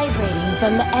vibrating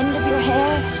from the end of your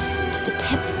hair the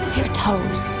tips of your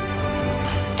toes.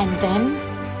 And then,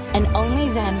 and only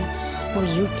then, will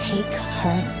you take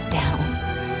her down.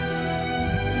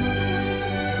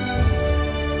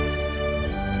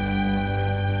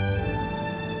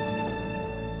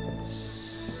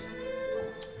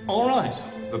 All right.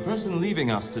 The person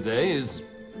leaving us today is...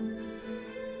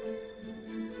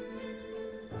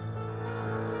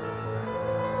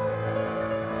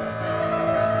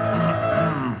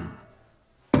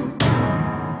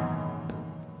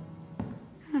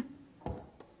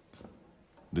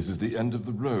 This is the end of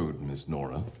the road, Miss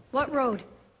Nora. What road?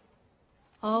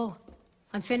 Oh,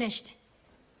 I'm finished.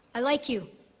 I like you.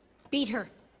 Beat her.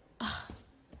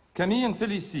 Camille and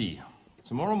Félicie,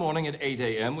 tomorrow morning at 8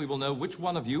 a.m. we will know which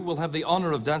one of you will have the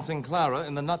honor of dancing Clara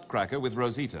in the Nutcracker with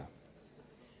Rosita.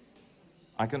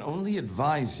 I can only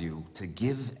advise you to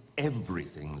give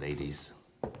everything, ladies.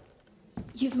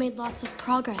 You've made lots of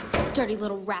progress, dirty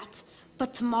little rat.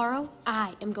 But tomorrow,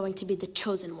 I am going to be the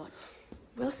chosen one.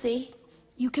 We'll see.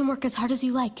 You can work as hard as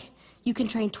you like. You can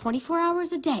train 24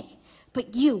 hours a day.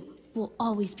 But you will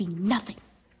always be nothing.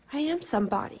 I am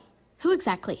somebody. Who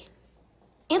exactly?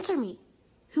 Answer me.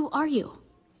 Who are you?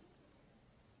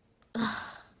 Ugh,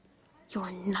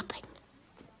 you're nothing.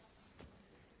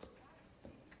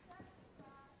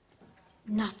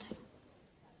 Nothing.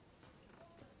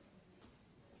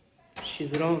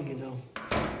 She's wrong, you know.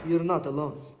 You're not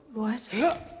alone. What?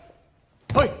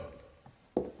 Hey!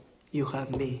 you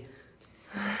have me.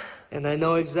 And I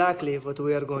know exactly what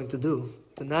we are going to do.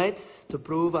 Tonight, to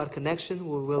prove our connection,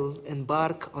 we will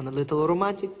embark on a little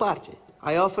romantic party.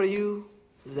 I offer you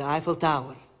the Eiffel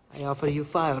Tower. I offer you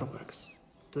fireworks.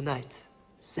 Tonight,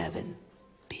 7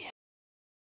 p.m.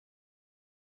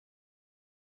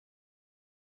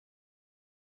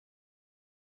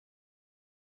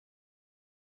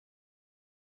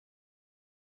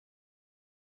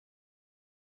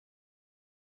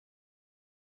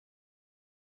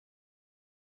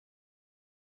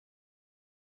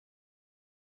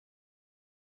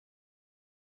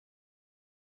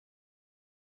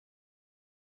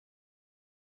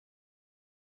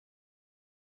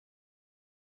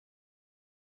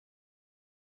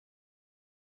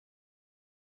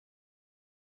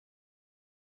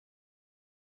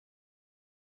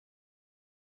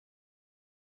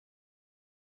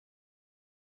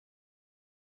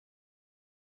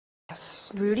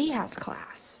 Rudy has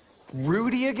class.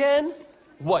 Rudy again?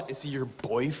 What, is he your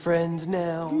boyfriend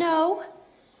now? No.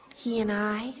 He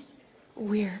and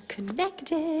we're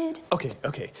connected.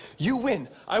 Okay. You win.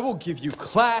 I will give you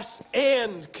class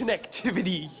and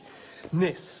connectivity.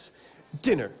 Nis,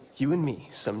 dinner, you and me.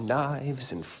 Some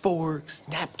knives and forks,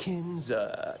 napkins,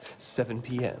 7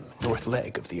 p.m., north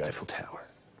leg of the Eiffel Tower.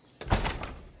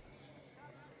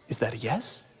 Is that a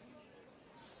yes?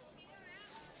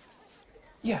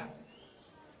 Yeah.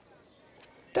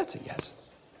 That's a yes.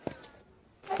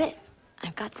 Sit.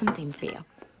 I've got something for you.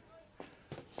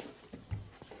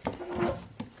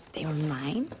 They were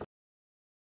mine.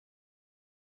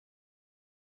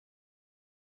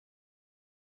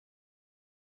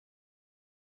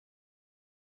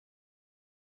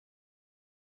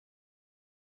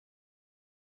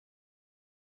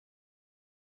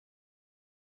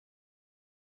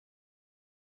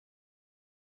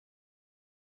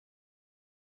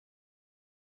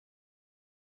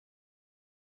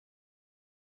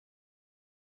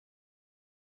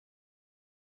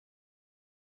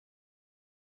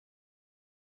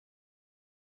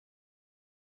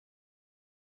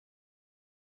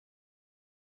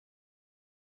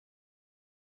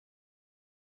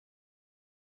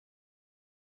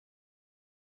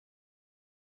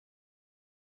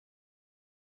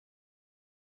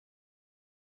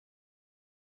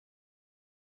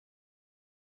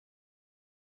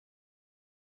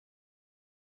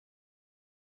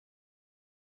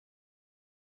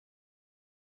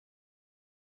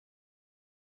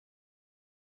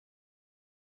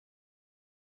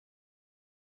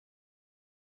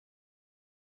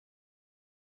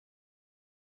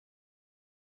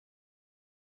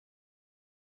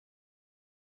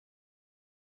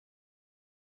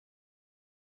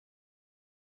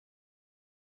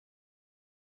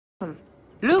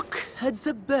 Look at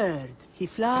the bird. He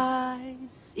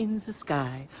flies in the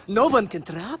sky. No one can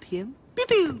trap him. Pew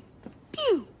pew,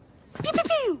 pew, pew pew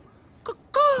pew. Caw,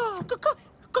 caw,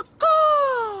 caw,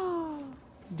 caw.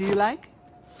 Do you like?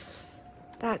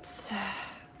 That's,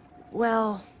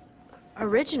 well,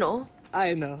 original.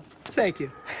 I know. Thank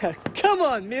you. Come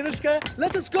on, Minushka.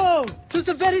 Let us go to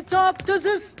the very top, to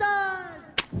the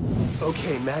stars.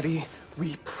 Okay, Maddie,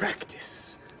 we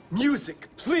practice. Music,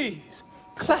 please.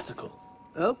 Classical.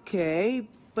 Okay,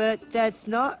 but that's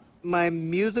not my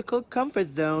musical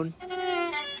comfort zone.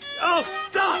 Oh,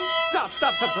 stop!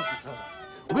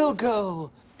 We'll go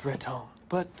Breton,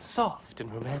 but soft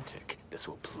and romantic. This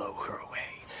will blow her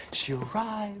away. She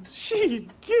arrives, she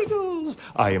giggles.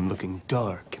 I am looking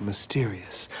dark and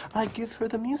mysterious. I give her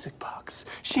the music box.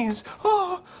 She's,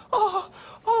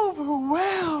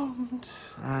 overwhelmed.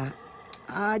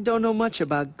 I don't know much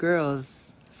about girls.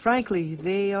 Frankly,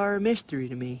 they are a mystery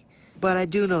to me. But I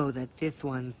do know that this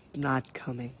one's not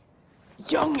coming.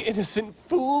 Young innocent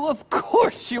fool, of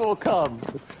course she will come.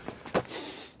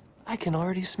 I can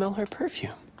already smell her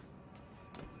perfume.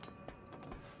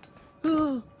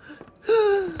 Oh,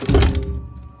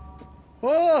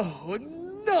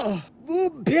 no! Oh,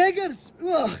 beggars!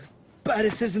 Oh,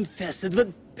 Paris is infested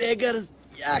with beggars.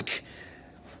 Yuck!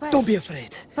 Don't be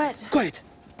afraid. Quiet.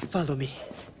 Follow me.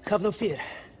 Have no fear.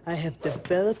 I have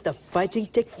developed a fighting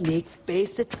technique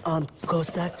based on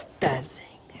Cossack dancing.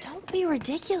 Don't be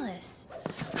ridiculous.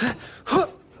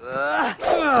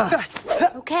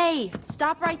 Okay,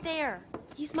 stop right there.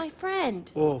 He's my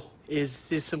friend. Oh, is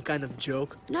this some kind of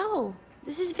joke? No,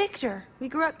 this is Victor. We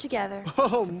grew up together.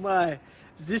 Oh my,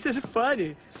 this is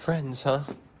funny. Friends, huh?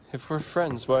 If we're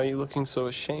friends, why are you looking so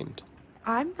ashamed?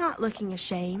 I'm not looking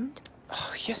ashamed.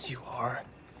 Oh, yes you are.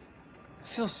 I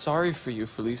feel sorry for you,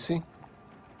 Felicie.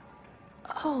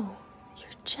 Oh, you're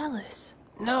jealous.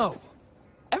 No.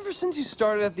 Ever since you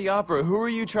started at the opera, who are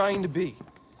you trying to be?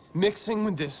 Mixing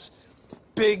with this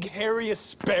big, hairy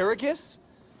asparagus?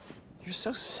 You're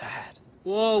so sad.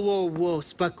 Whoa, whoa, whoa,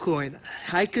 Spacoin.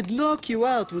 I could knock you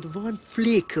out with one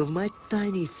flick of my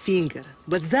tiny finger,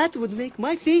 but that would make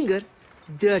my finger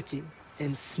dirty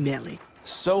and smelly.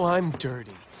 So I'm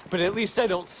dirty, but at least I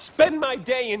don't spend my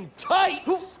day in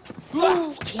tights!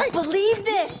 Can't believe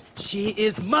this! She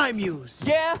is my muse.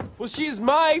 Yeah? Well, she's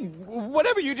my...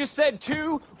 whatever you just said,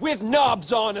 too, with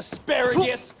knobs on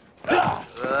asparagus. Stop!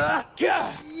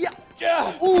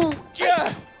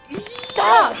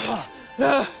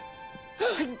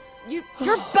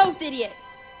 You're both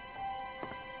idiots!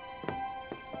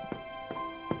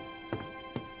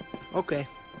 Okay.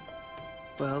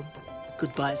 Well,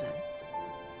 goodbye then.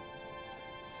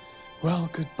 Well,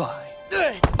 goodbye.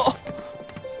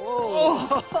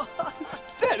 Oh,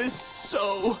 that is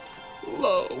so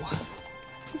low.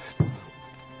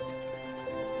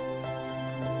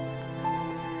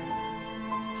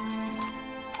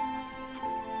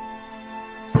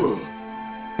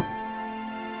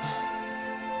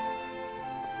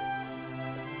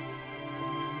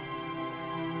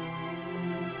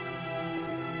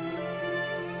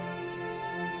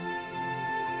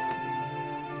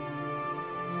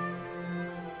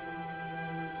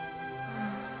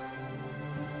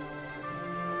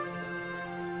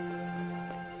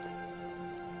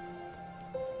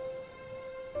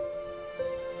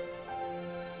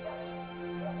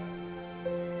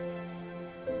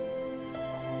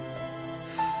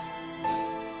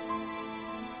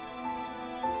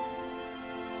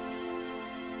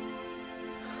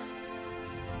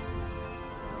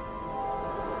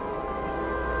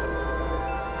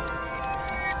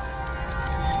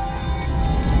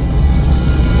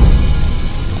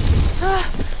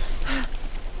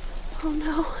 Oh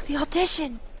no, the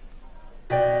audition!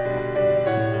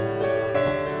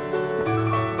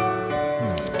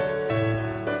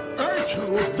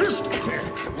 This kid,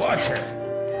 watch it.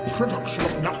 Production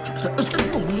of Nutcracker is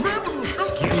getting revenue.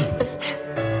 Excuse me.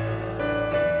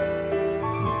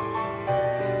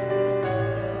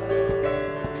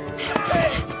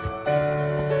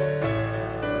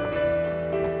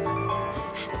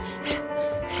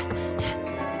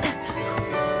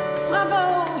 Bravo!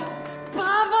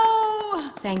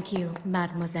 Bravo! Thank you,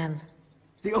 mademoiselle.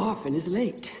 The orphan is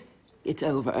late. It's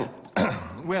over.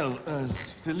 Well, as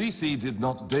Felicie did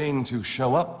not deign to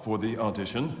show up for the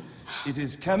audition, it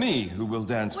is Camille who will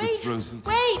dance with Rosita.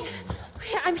 Wait!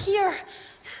 I'm here!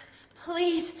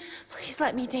 Please, please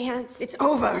let me dance. It's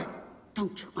over.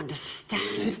 Don't you understand?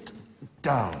 Sit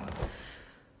down.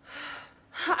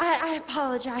 I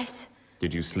apologize.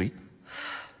 Did you sleep?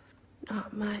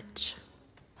 Not much.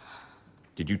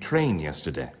 Did you train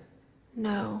yesterday?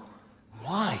 No.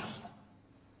 Why?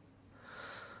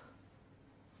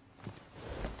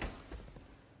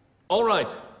 All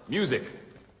right, music.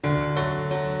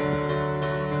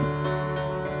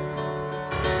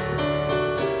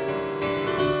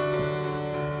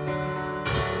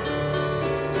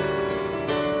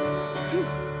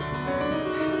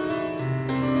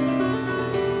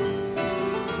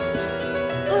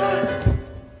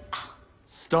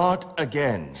 Start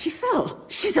again. She fell.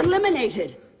 She's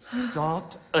eliminated.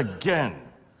 Start again.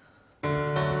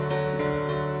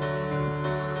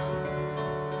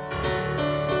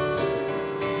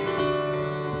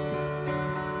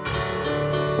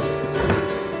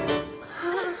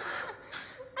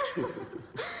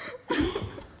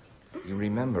 You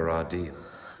remember our deal.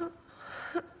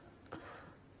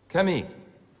 Camille,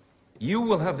 you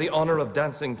will have the honor of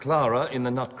dancing Clara in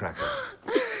the Nutcracker.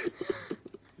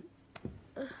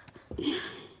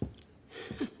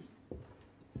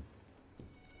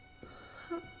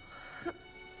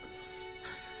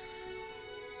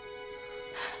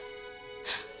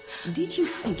 Did you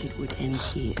think it would end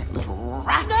here, little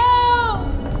rat? No!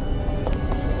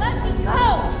 Let me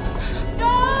go!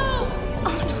 No!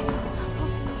 Oh, no.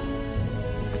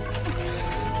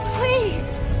 Please!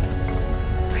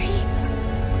 Please!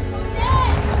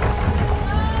 Odette!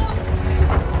 No!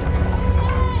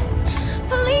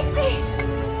 Felicie!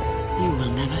 You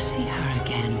will never see her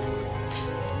again.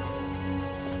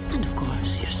 And of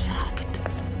course, you're sacked.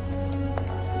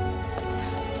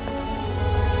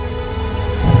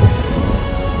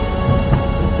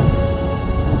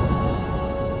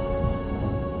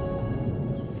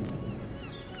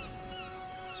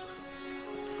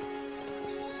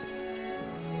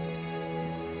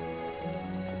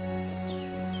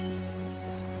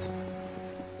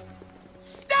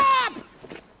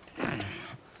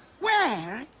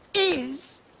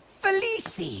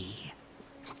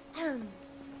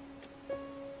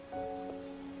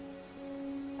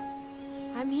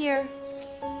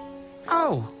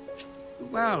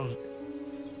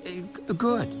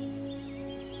 Good.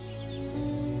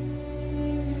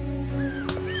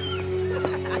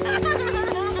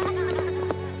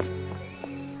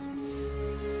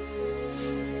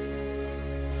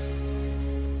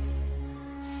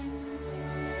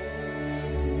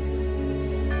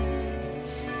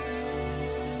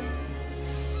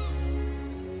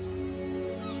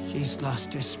 She's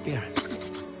lost her spirit.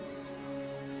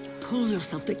 Pull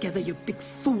yourself together, you big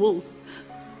fool.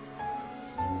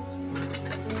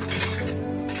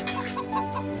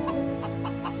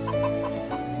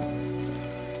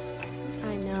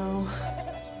 I know.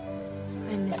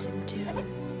 I miss him too.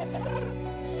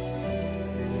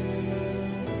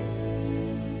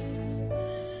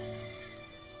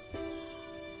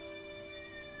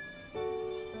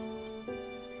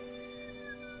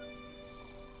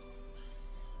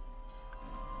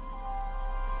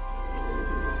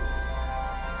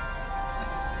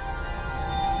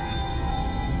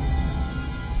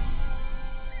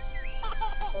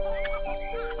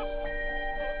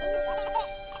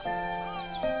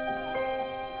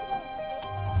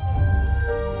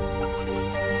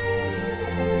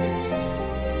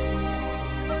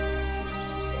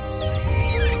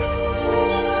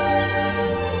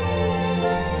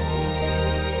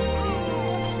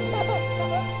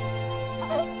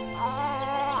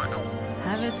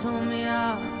 Have you told me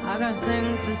out? I got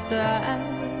things to say.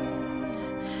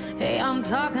 Hey, I'm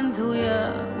talking to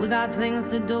you. We got things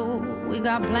to do. We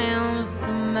got plans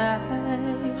to make.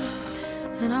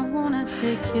 And I wanna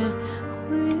take you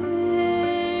with me.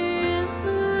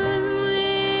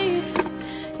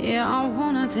 Yeah, I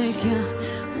wanna take you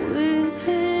with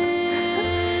me.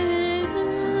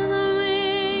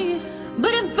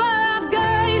 But if far off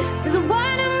gaze is a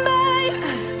warning, babe,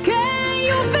 can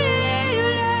you feel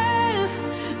it?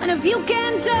 And if you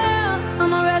can't tell,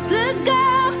 I'm a restless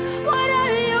girl. What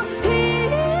are you here?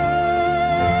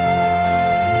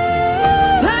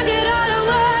 Pack it all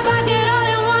away, pack it all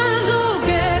in one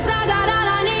suitcase. I got all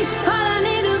I need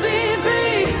to be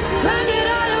free. Pack it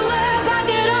all away, pack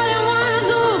it all in one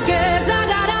suitcase. I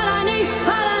got all I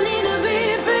need to be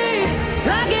free.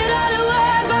 Pack it all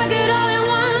away, pack it all in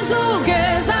one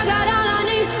suitcase. I got all I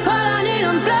need,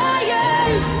 I'm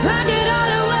flying. Pack it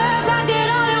all away, pack it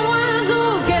all in one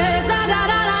suitcase. I got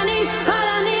all I need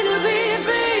to be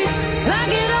free.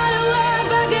 Pack it all away,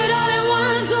 pack it all in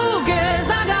one suitcase.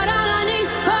 I got all I need,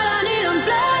 I'm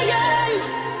flying.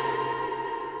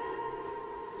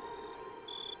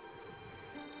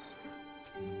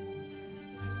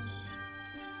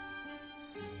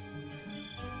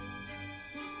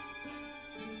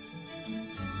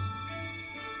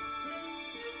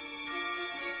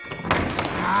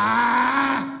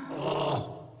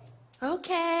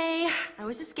 Okay, I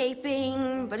was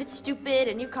escaping, but it's stupid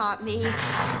and you caught me.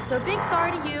 So big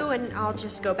sorry to you, and I'll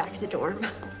just go back to the dorm.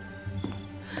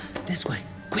 This way,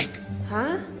 quick.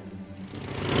 Huh?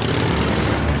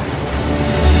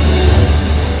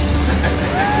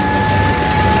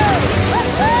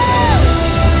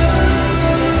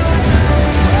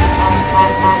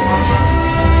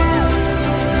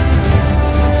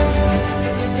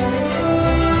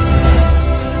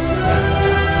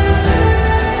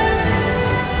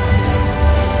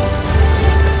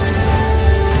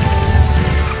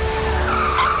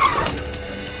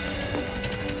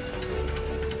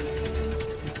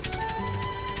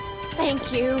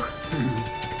 Thank you.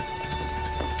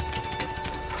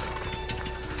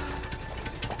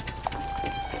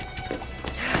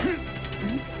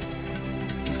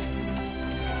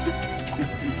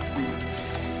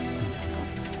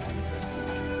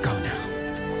 Go now.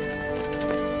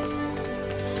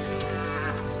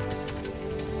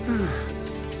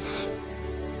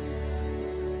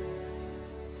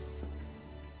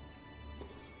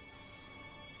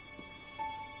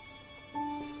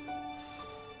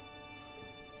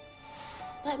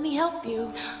 Let me help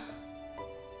you.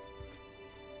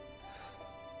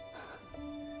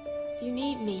 You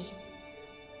need me.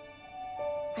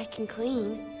 I can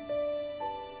clean.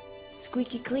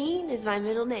 Squeaky Clean is my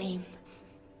middle name.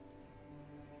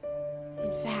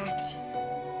 In fact,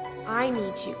 I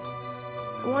need you.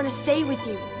 I want to stay with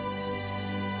you.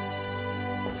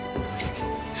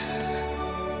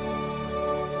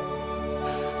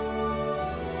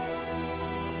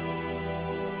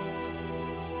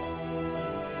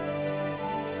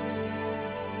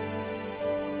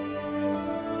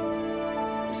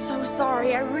 I'm so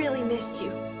sorry, I really missed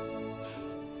you.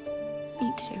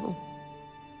 Me too.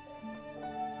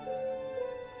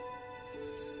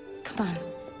 Come on.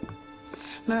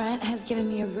 Morant has given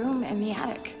me a room in the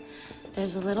attic.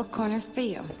 There's a little corner for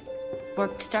you.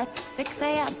 Work starts at 6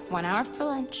 a.m., 1 hour for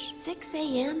lunch. 6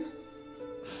 a.m.?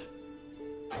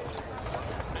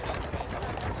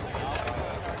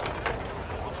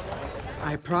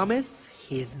 I promise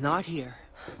he's not here.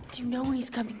 Do you know when he's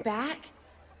coming back?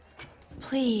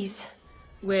 Please.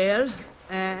 Well,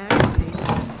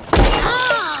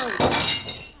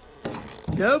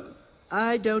 nope,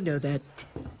 I don't know that.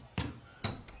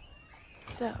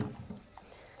 So,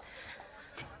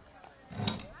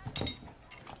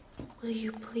 will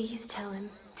you please tell him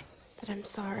that I'm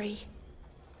sorry?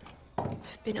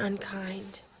 I've been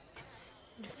unkind,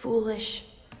 and foolish,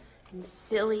 and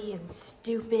silly, and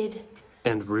stupid.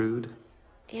 And rude.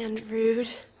 And rude.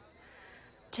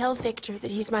 Tell Victor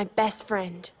that he's my best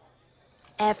friend.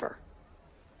 Ever.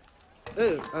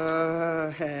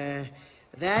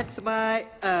 That's my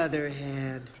other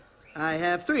hand. I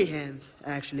have 3 hands,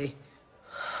 actually.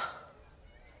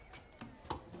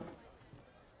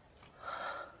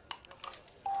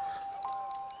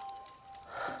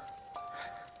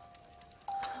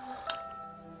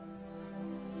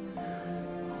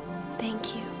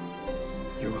 Thank you.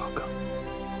 You're welcome.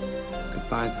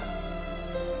 Goodbye, then.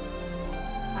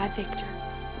 Bye, Victor.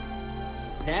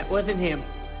 That wasn't him.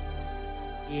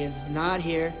 He is not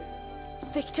here.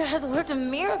 Victor has worked a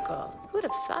miracle. Who'd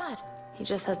have thought? He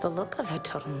just has the look of a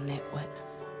total nitwit.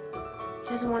 He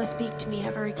doesn't want to speak to me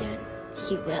ever again.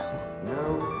 He will.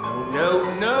 No.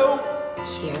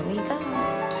 Here we go.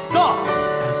 Stop!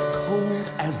 As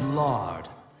cold as lard.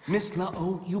 Miss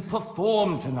Lao, you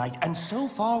performed tonight, and so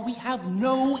far we have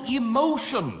no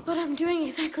emotion. But I'm doing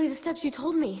exactly the steps you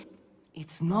told me.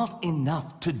 It's not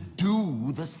enough to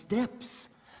do the steps.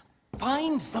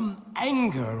 Find some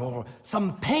anger, or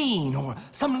some pain, or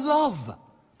some love.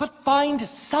 But find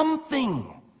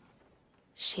something.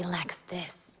 She lacks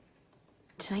this.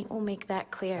 Tonight we'll make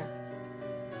that clear.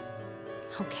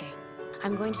 Okay.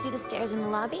 I'm going to do the stairs in the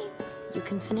lobby. You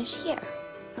can finish here.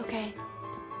 Okay.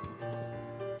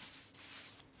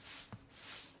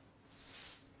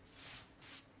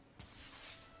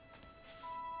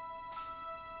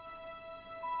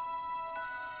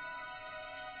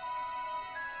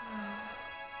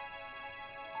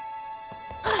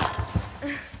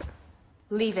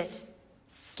 Leave it.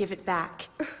 Give it back.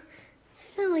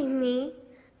 Silly me.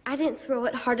 I didn't throw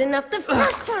it hard enough the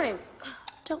first time.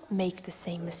 Don't make the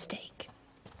same mistake.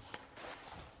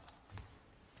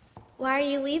 Why are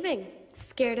you leaving?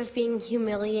 Scared of being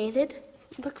humiliated?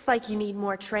 Looks like you need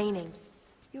more training.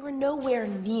 You were nowhere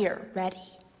near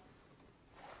ready.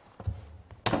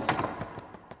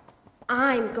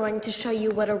 I'm going to show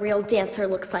you what a real dancer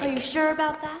looks like. Are you sure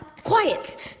about that?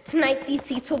 Quiet! Tonight these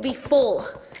seats will be full.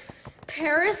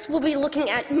 Paris will be looking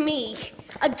at me,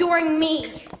 adoring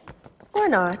me. Or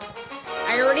not.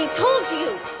 I already told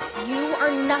you, you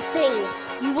are nothing.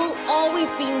 You will always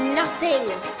be nothing.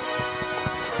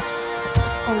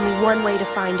 Only one way to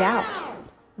find out.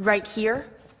 Right here,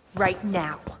 right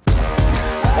now.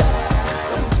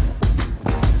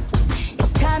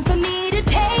 It's time for me to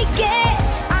take it.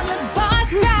 I'm the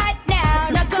boss right now,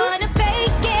 not gonna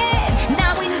fake it.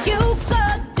 Now when you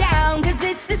go down, 'cause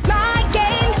this is my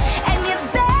game, and you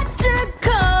better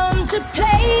come to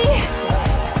play.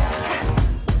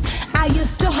 I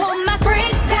used to hold my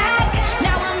freak back,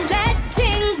 now I'm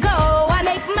letting go. I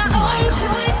make my own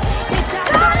choice, bitch, I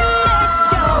run this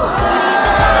show. So leave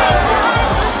the lights on,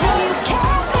 no you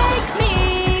can't make me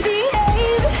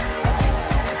behave.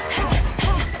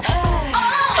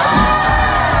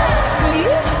 So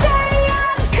you say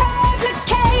I'm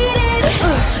complicated,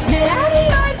 that I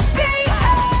must be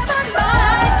out of my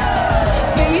mind.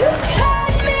 But you've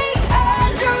had me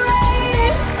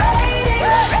underrated,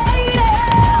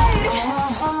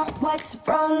 What's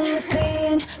wrong with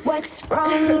being, what's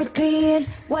wrong with being,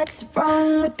 what's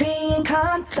wrong with being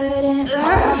confident?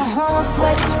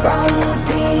 What's wrong with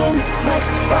being,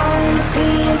 what's wrong with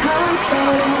being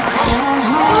confident?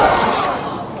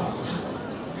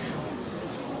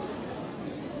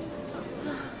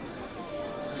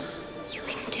 You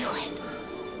can do it.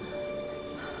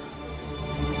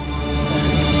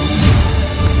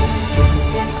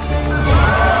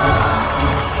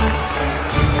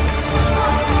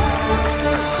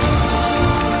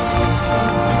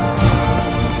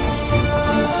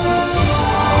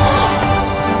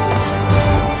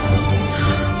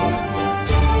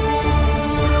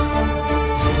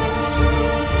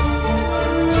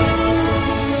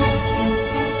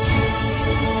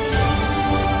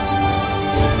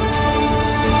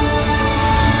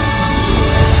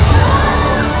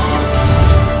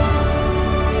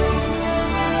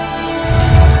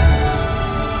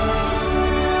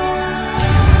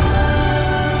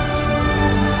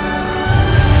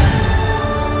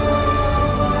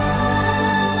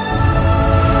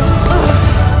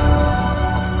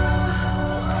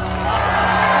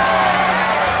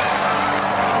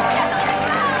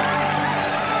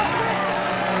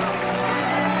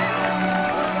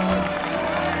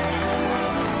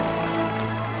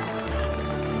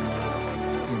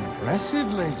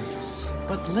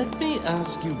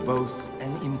 ask you both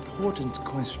an important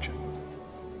question.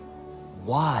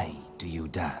 Why do you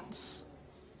dance?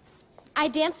 I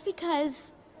dance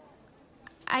because...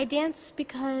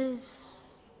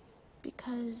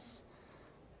 Because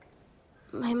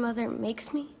my mother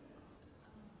makes me.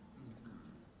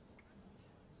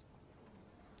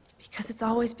 Because it's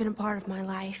always been a part of my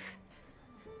life.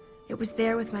 It was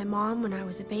there with my mom when I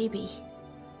was a baby.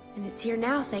 And it's here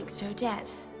now thanks to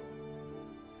Odette.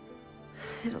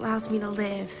 It allows me to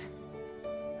live.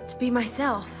 To be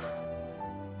myself.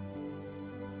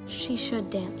 She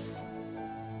should dance.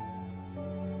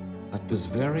 That was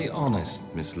very honest,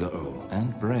 Miss Le'o,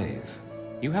 and brave.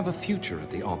 You have a future at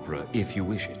the opera if you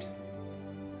wish it.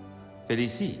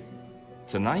 Félicie,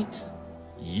 tonight,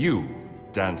 you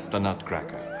dance the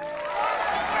Nutcracker.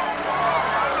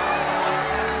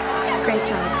 Great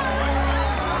job.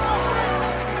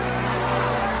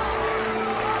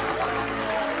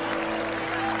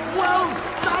 Well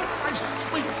done, my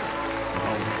sweetness.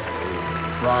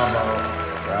 Okay. Bravo.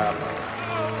 Bravo.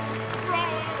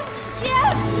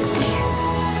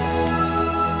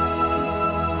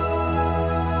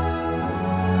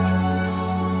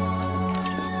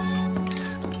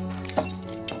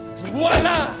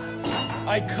 Voila!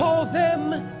 I call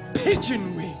them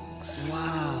pigeon wings.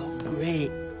 Wow,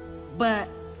 great. But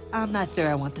I'm not sure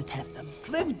I want to test them.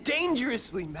 Live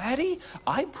dangerously, Maddie.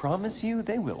 I promise you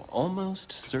they will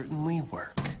almost certainly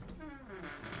work.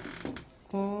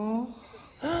 Oh,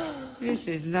 this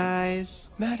is nice.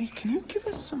 Maddie, can you give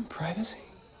us some privacy?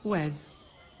 When?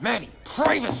 Maddie,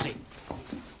 privacy!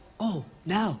 Oh,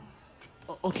 now.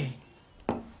 Okay.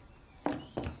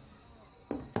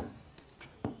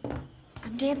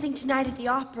 I'm dancing tonight at the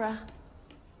opera.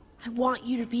 I want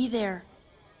you to be there.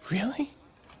 Really?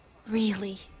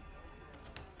 Really.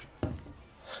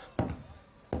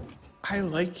 I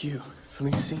like you,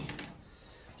 Félicie.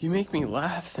 You make me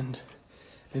laugh and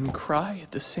cry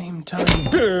at the same time.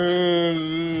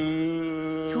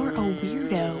 You're a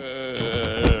weirdo.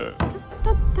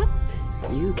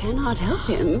 You cannot help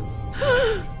him.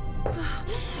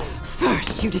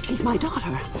 First, you deceive my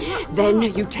daughter. Then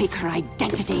you take her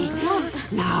identity.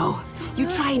 Now, you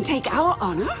try and take our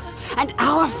honor and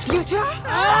our future?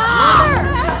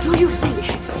 Do you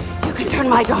think you can turn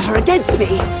my daughter against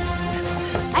me?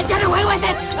 And get away with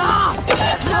it?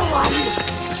 No one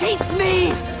cheats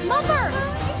me! Mother!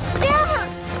 Scare her!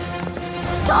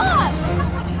 Stop!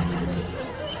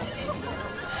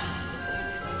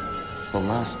 The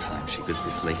last time she was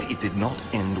this late, it did not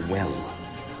end well.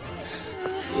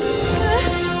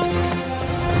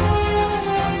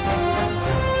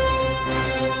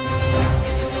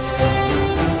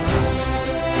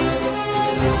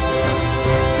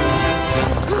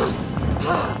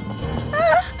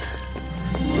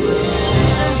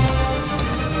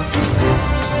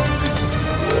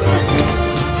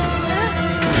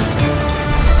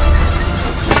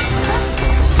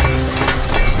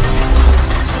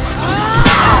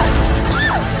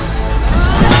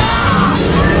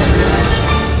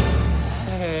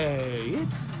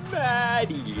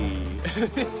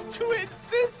 His twin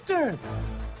sister!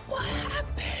 What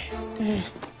happened?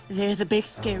 There's a big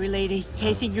scary lady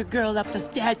chasing your girl up the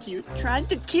statue, trying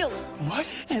to kill her. What?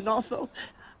 And also,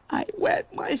 I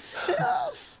wet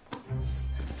myself.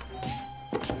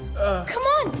 Come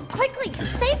on, quickly,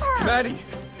 save her! Maddie,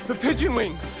 the pigeon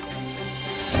wings!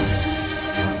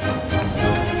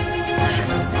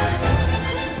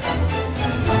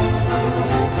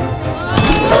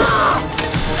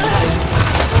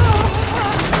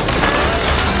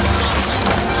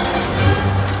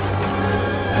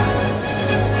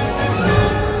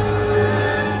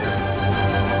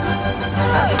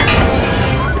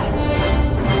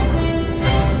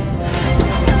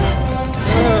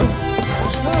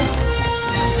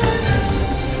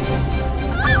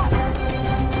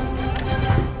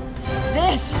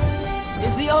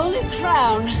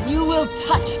 Crown you will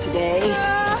touch today.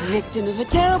 Victim of a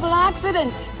terrible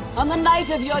accident on the night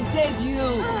of your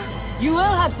debut. You will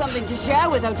have something to share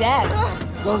with Odette.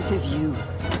 Both of you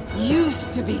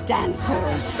used to be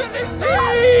dancers.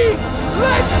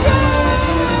 Let go!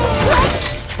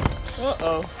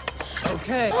 Uh-oh.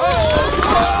 Okay.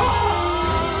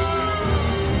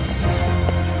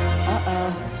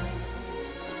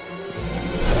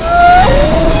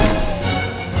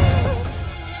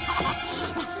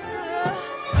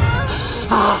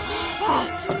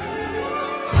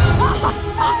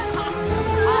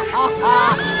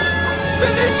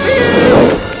 Finish him!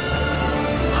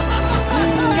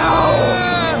 No!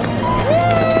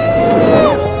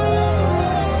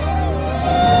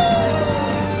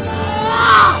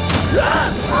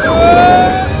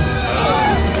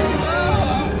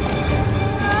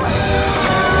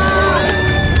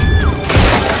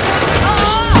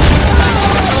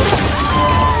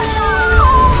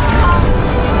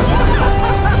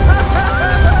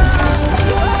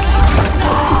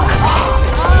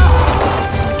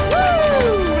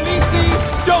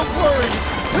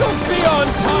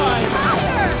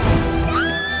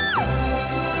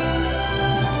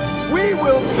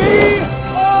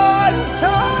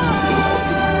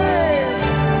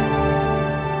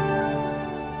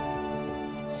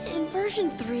 version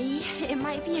 3, it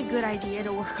might be a good idea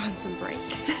to work on some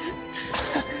brakes.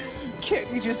 Can't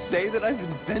you just say that I've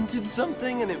invented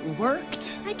something and it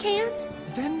worked? I can.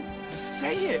 Then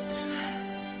say it.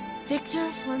 Victor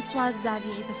Francois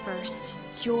Xavier I,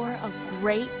 you're a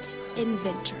great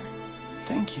inventor.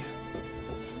 Thank you.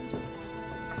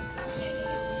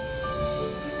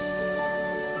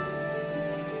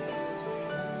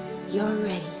 You're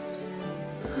ready.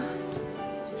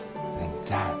 Then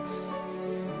dance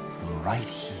from right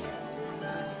here.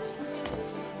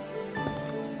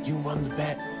 You won the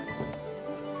bet.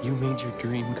 You made your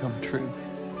dream come true.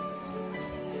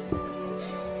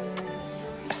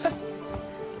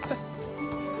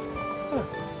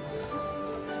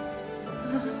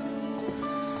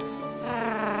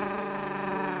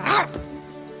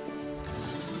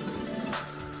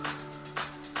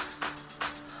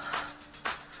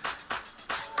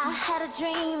 I had a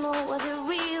dream, or was it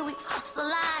real? We crossed the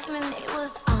line and it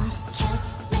was on. Can't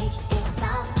make it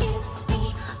stop, give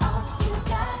me all you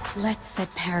got. Let's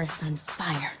set Paris on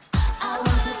fire. I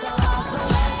want to go all the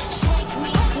way, shake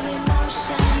me to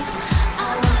emotion.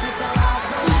 I want to go all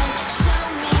the way, show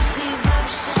me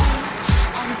devotion,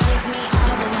 and take me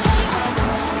all the way, all the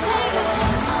way, take me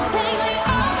all the way. I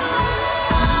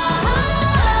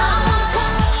wanna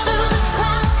cut through the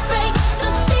clouds, break the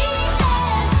ceiling.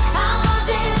 I want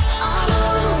it on the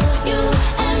roof, you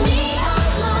and me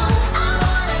alone. I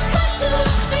wanna cut to the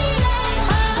feeling,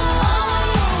 oh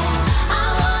yeah. I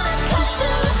wanna cut to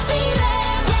the feeling,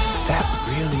 yeah. That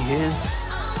really is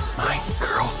my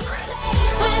girlfriend.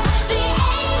 With the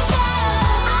angels,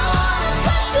 I wanna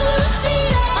cut to the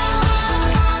feeling.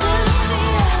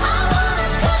 I wanna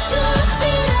cut to the feeling. I wanna cut to the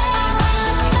feeling.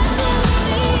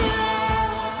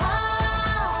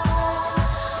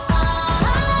 I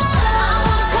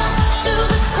wanna cut through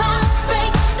the clouds,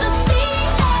 break the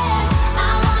ceiling. I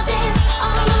want it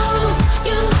on the roof,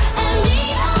 you and me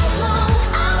alone.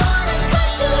 I wanna cut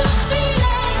to the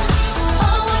feeling,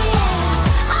 oh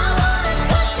yeah. I wanna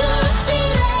cut to the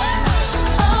feeling,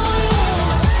 oh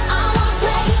yeah. I wanna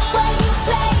play where you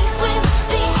play with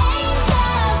the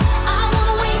angels. I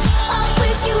wanna wake up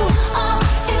with you all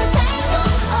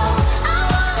entangled. Oh, I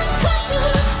wanna cut to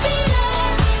the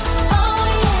feeling, oh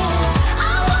yeah. I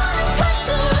wanna cut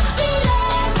to the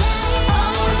feeling,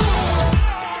 oh yeah.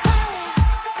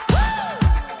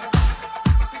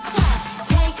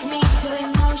 Take me to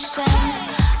emotion.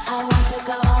 I want to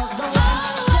go all the way.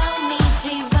 Show me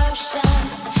devotion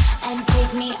and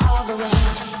take me all the way.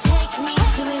 Take me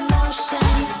to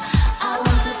emotion. I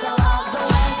want to go all the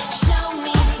way. Show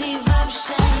me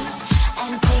devotion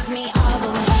and take me all the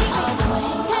way, all the way.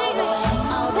 Take me, take me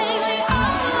all the way. I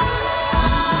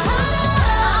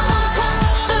wanna cut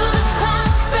through the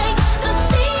clouds, break the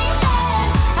ceiling.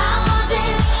 I want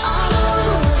it on the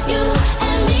roof, you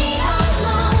and me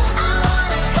alone. I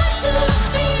wanna cut to the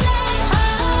feeling, oh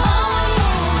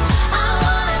yeah. I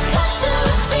wanna cut to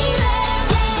the feeling,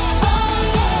 yeah, oh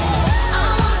yeah. I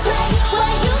wanna play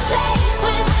where you play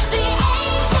with the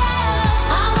angels.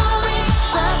 I wanna wake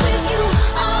up with you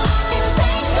all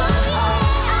entangled.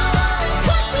 Oh, I wanna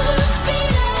cut to the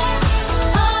feeling,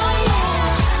 oh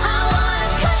yeah. I wanna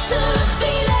cut to the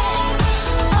feeling,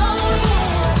 oh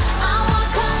yeah. I wanna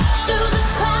cut through the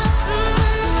clouds,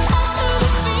 cut to the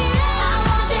feeling. I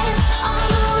want it on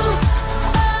the roof, I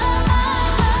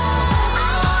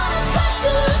wanna cut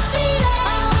to the feeling,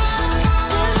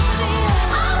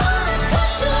 I wanna cut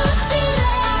to the feeling, I wanna cut to the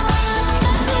feeling.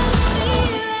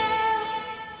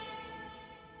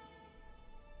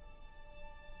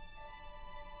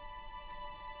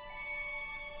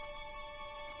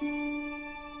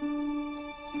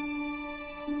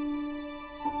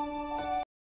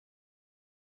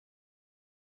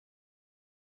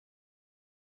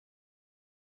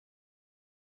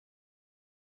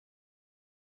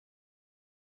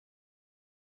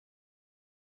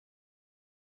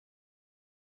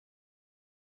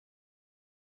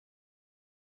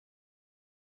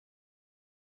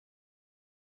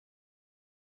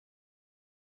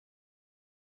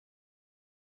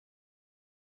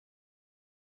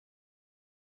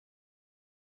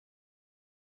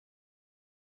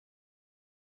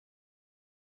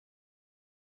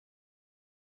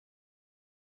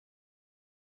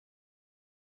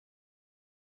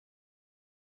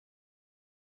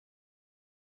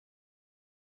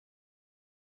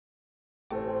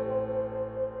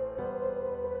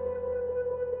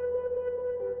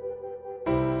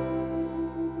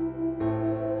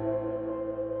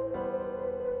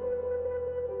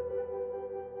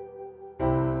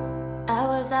 I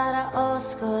was at our old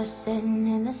school sitting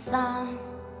in the sun,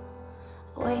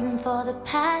 waiting for the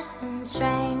passing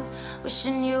trains,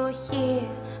 wishing you were here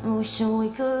and wishing we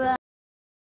could ride.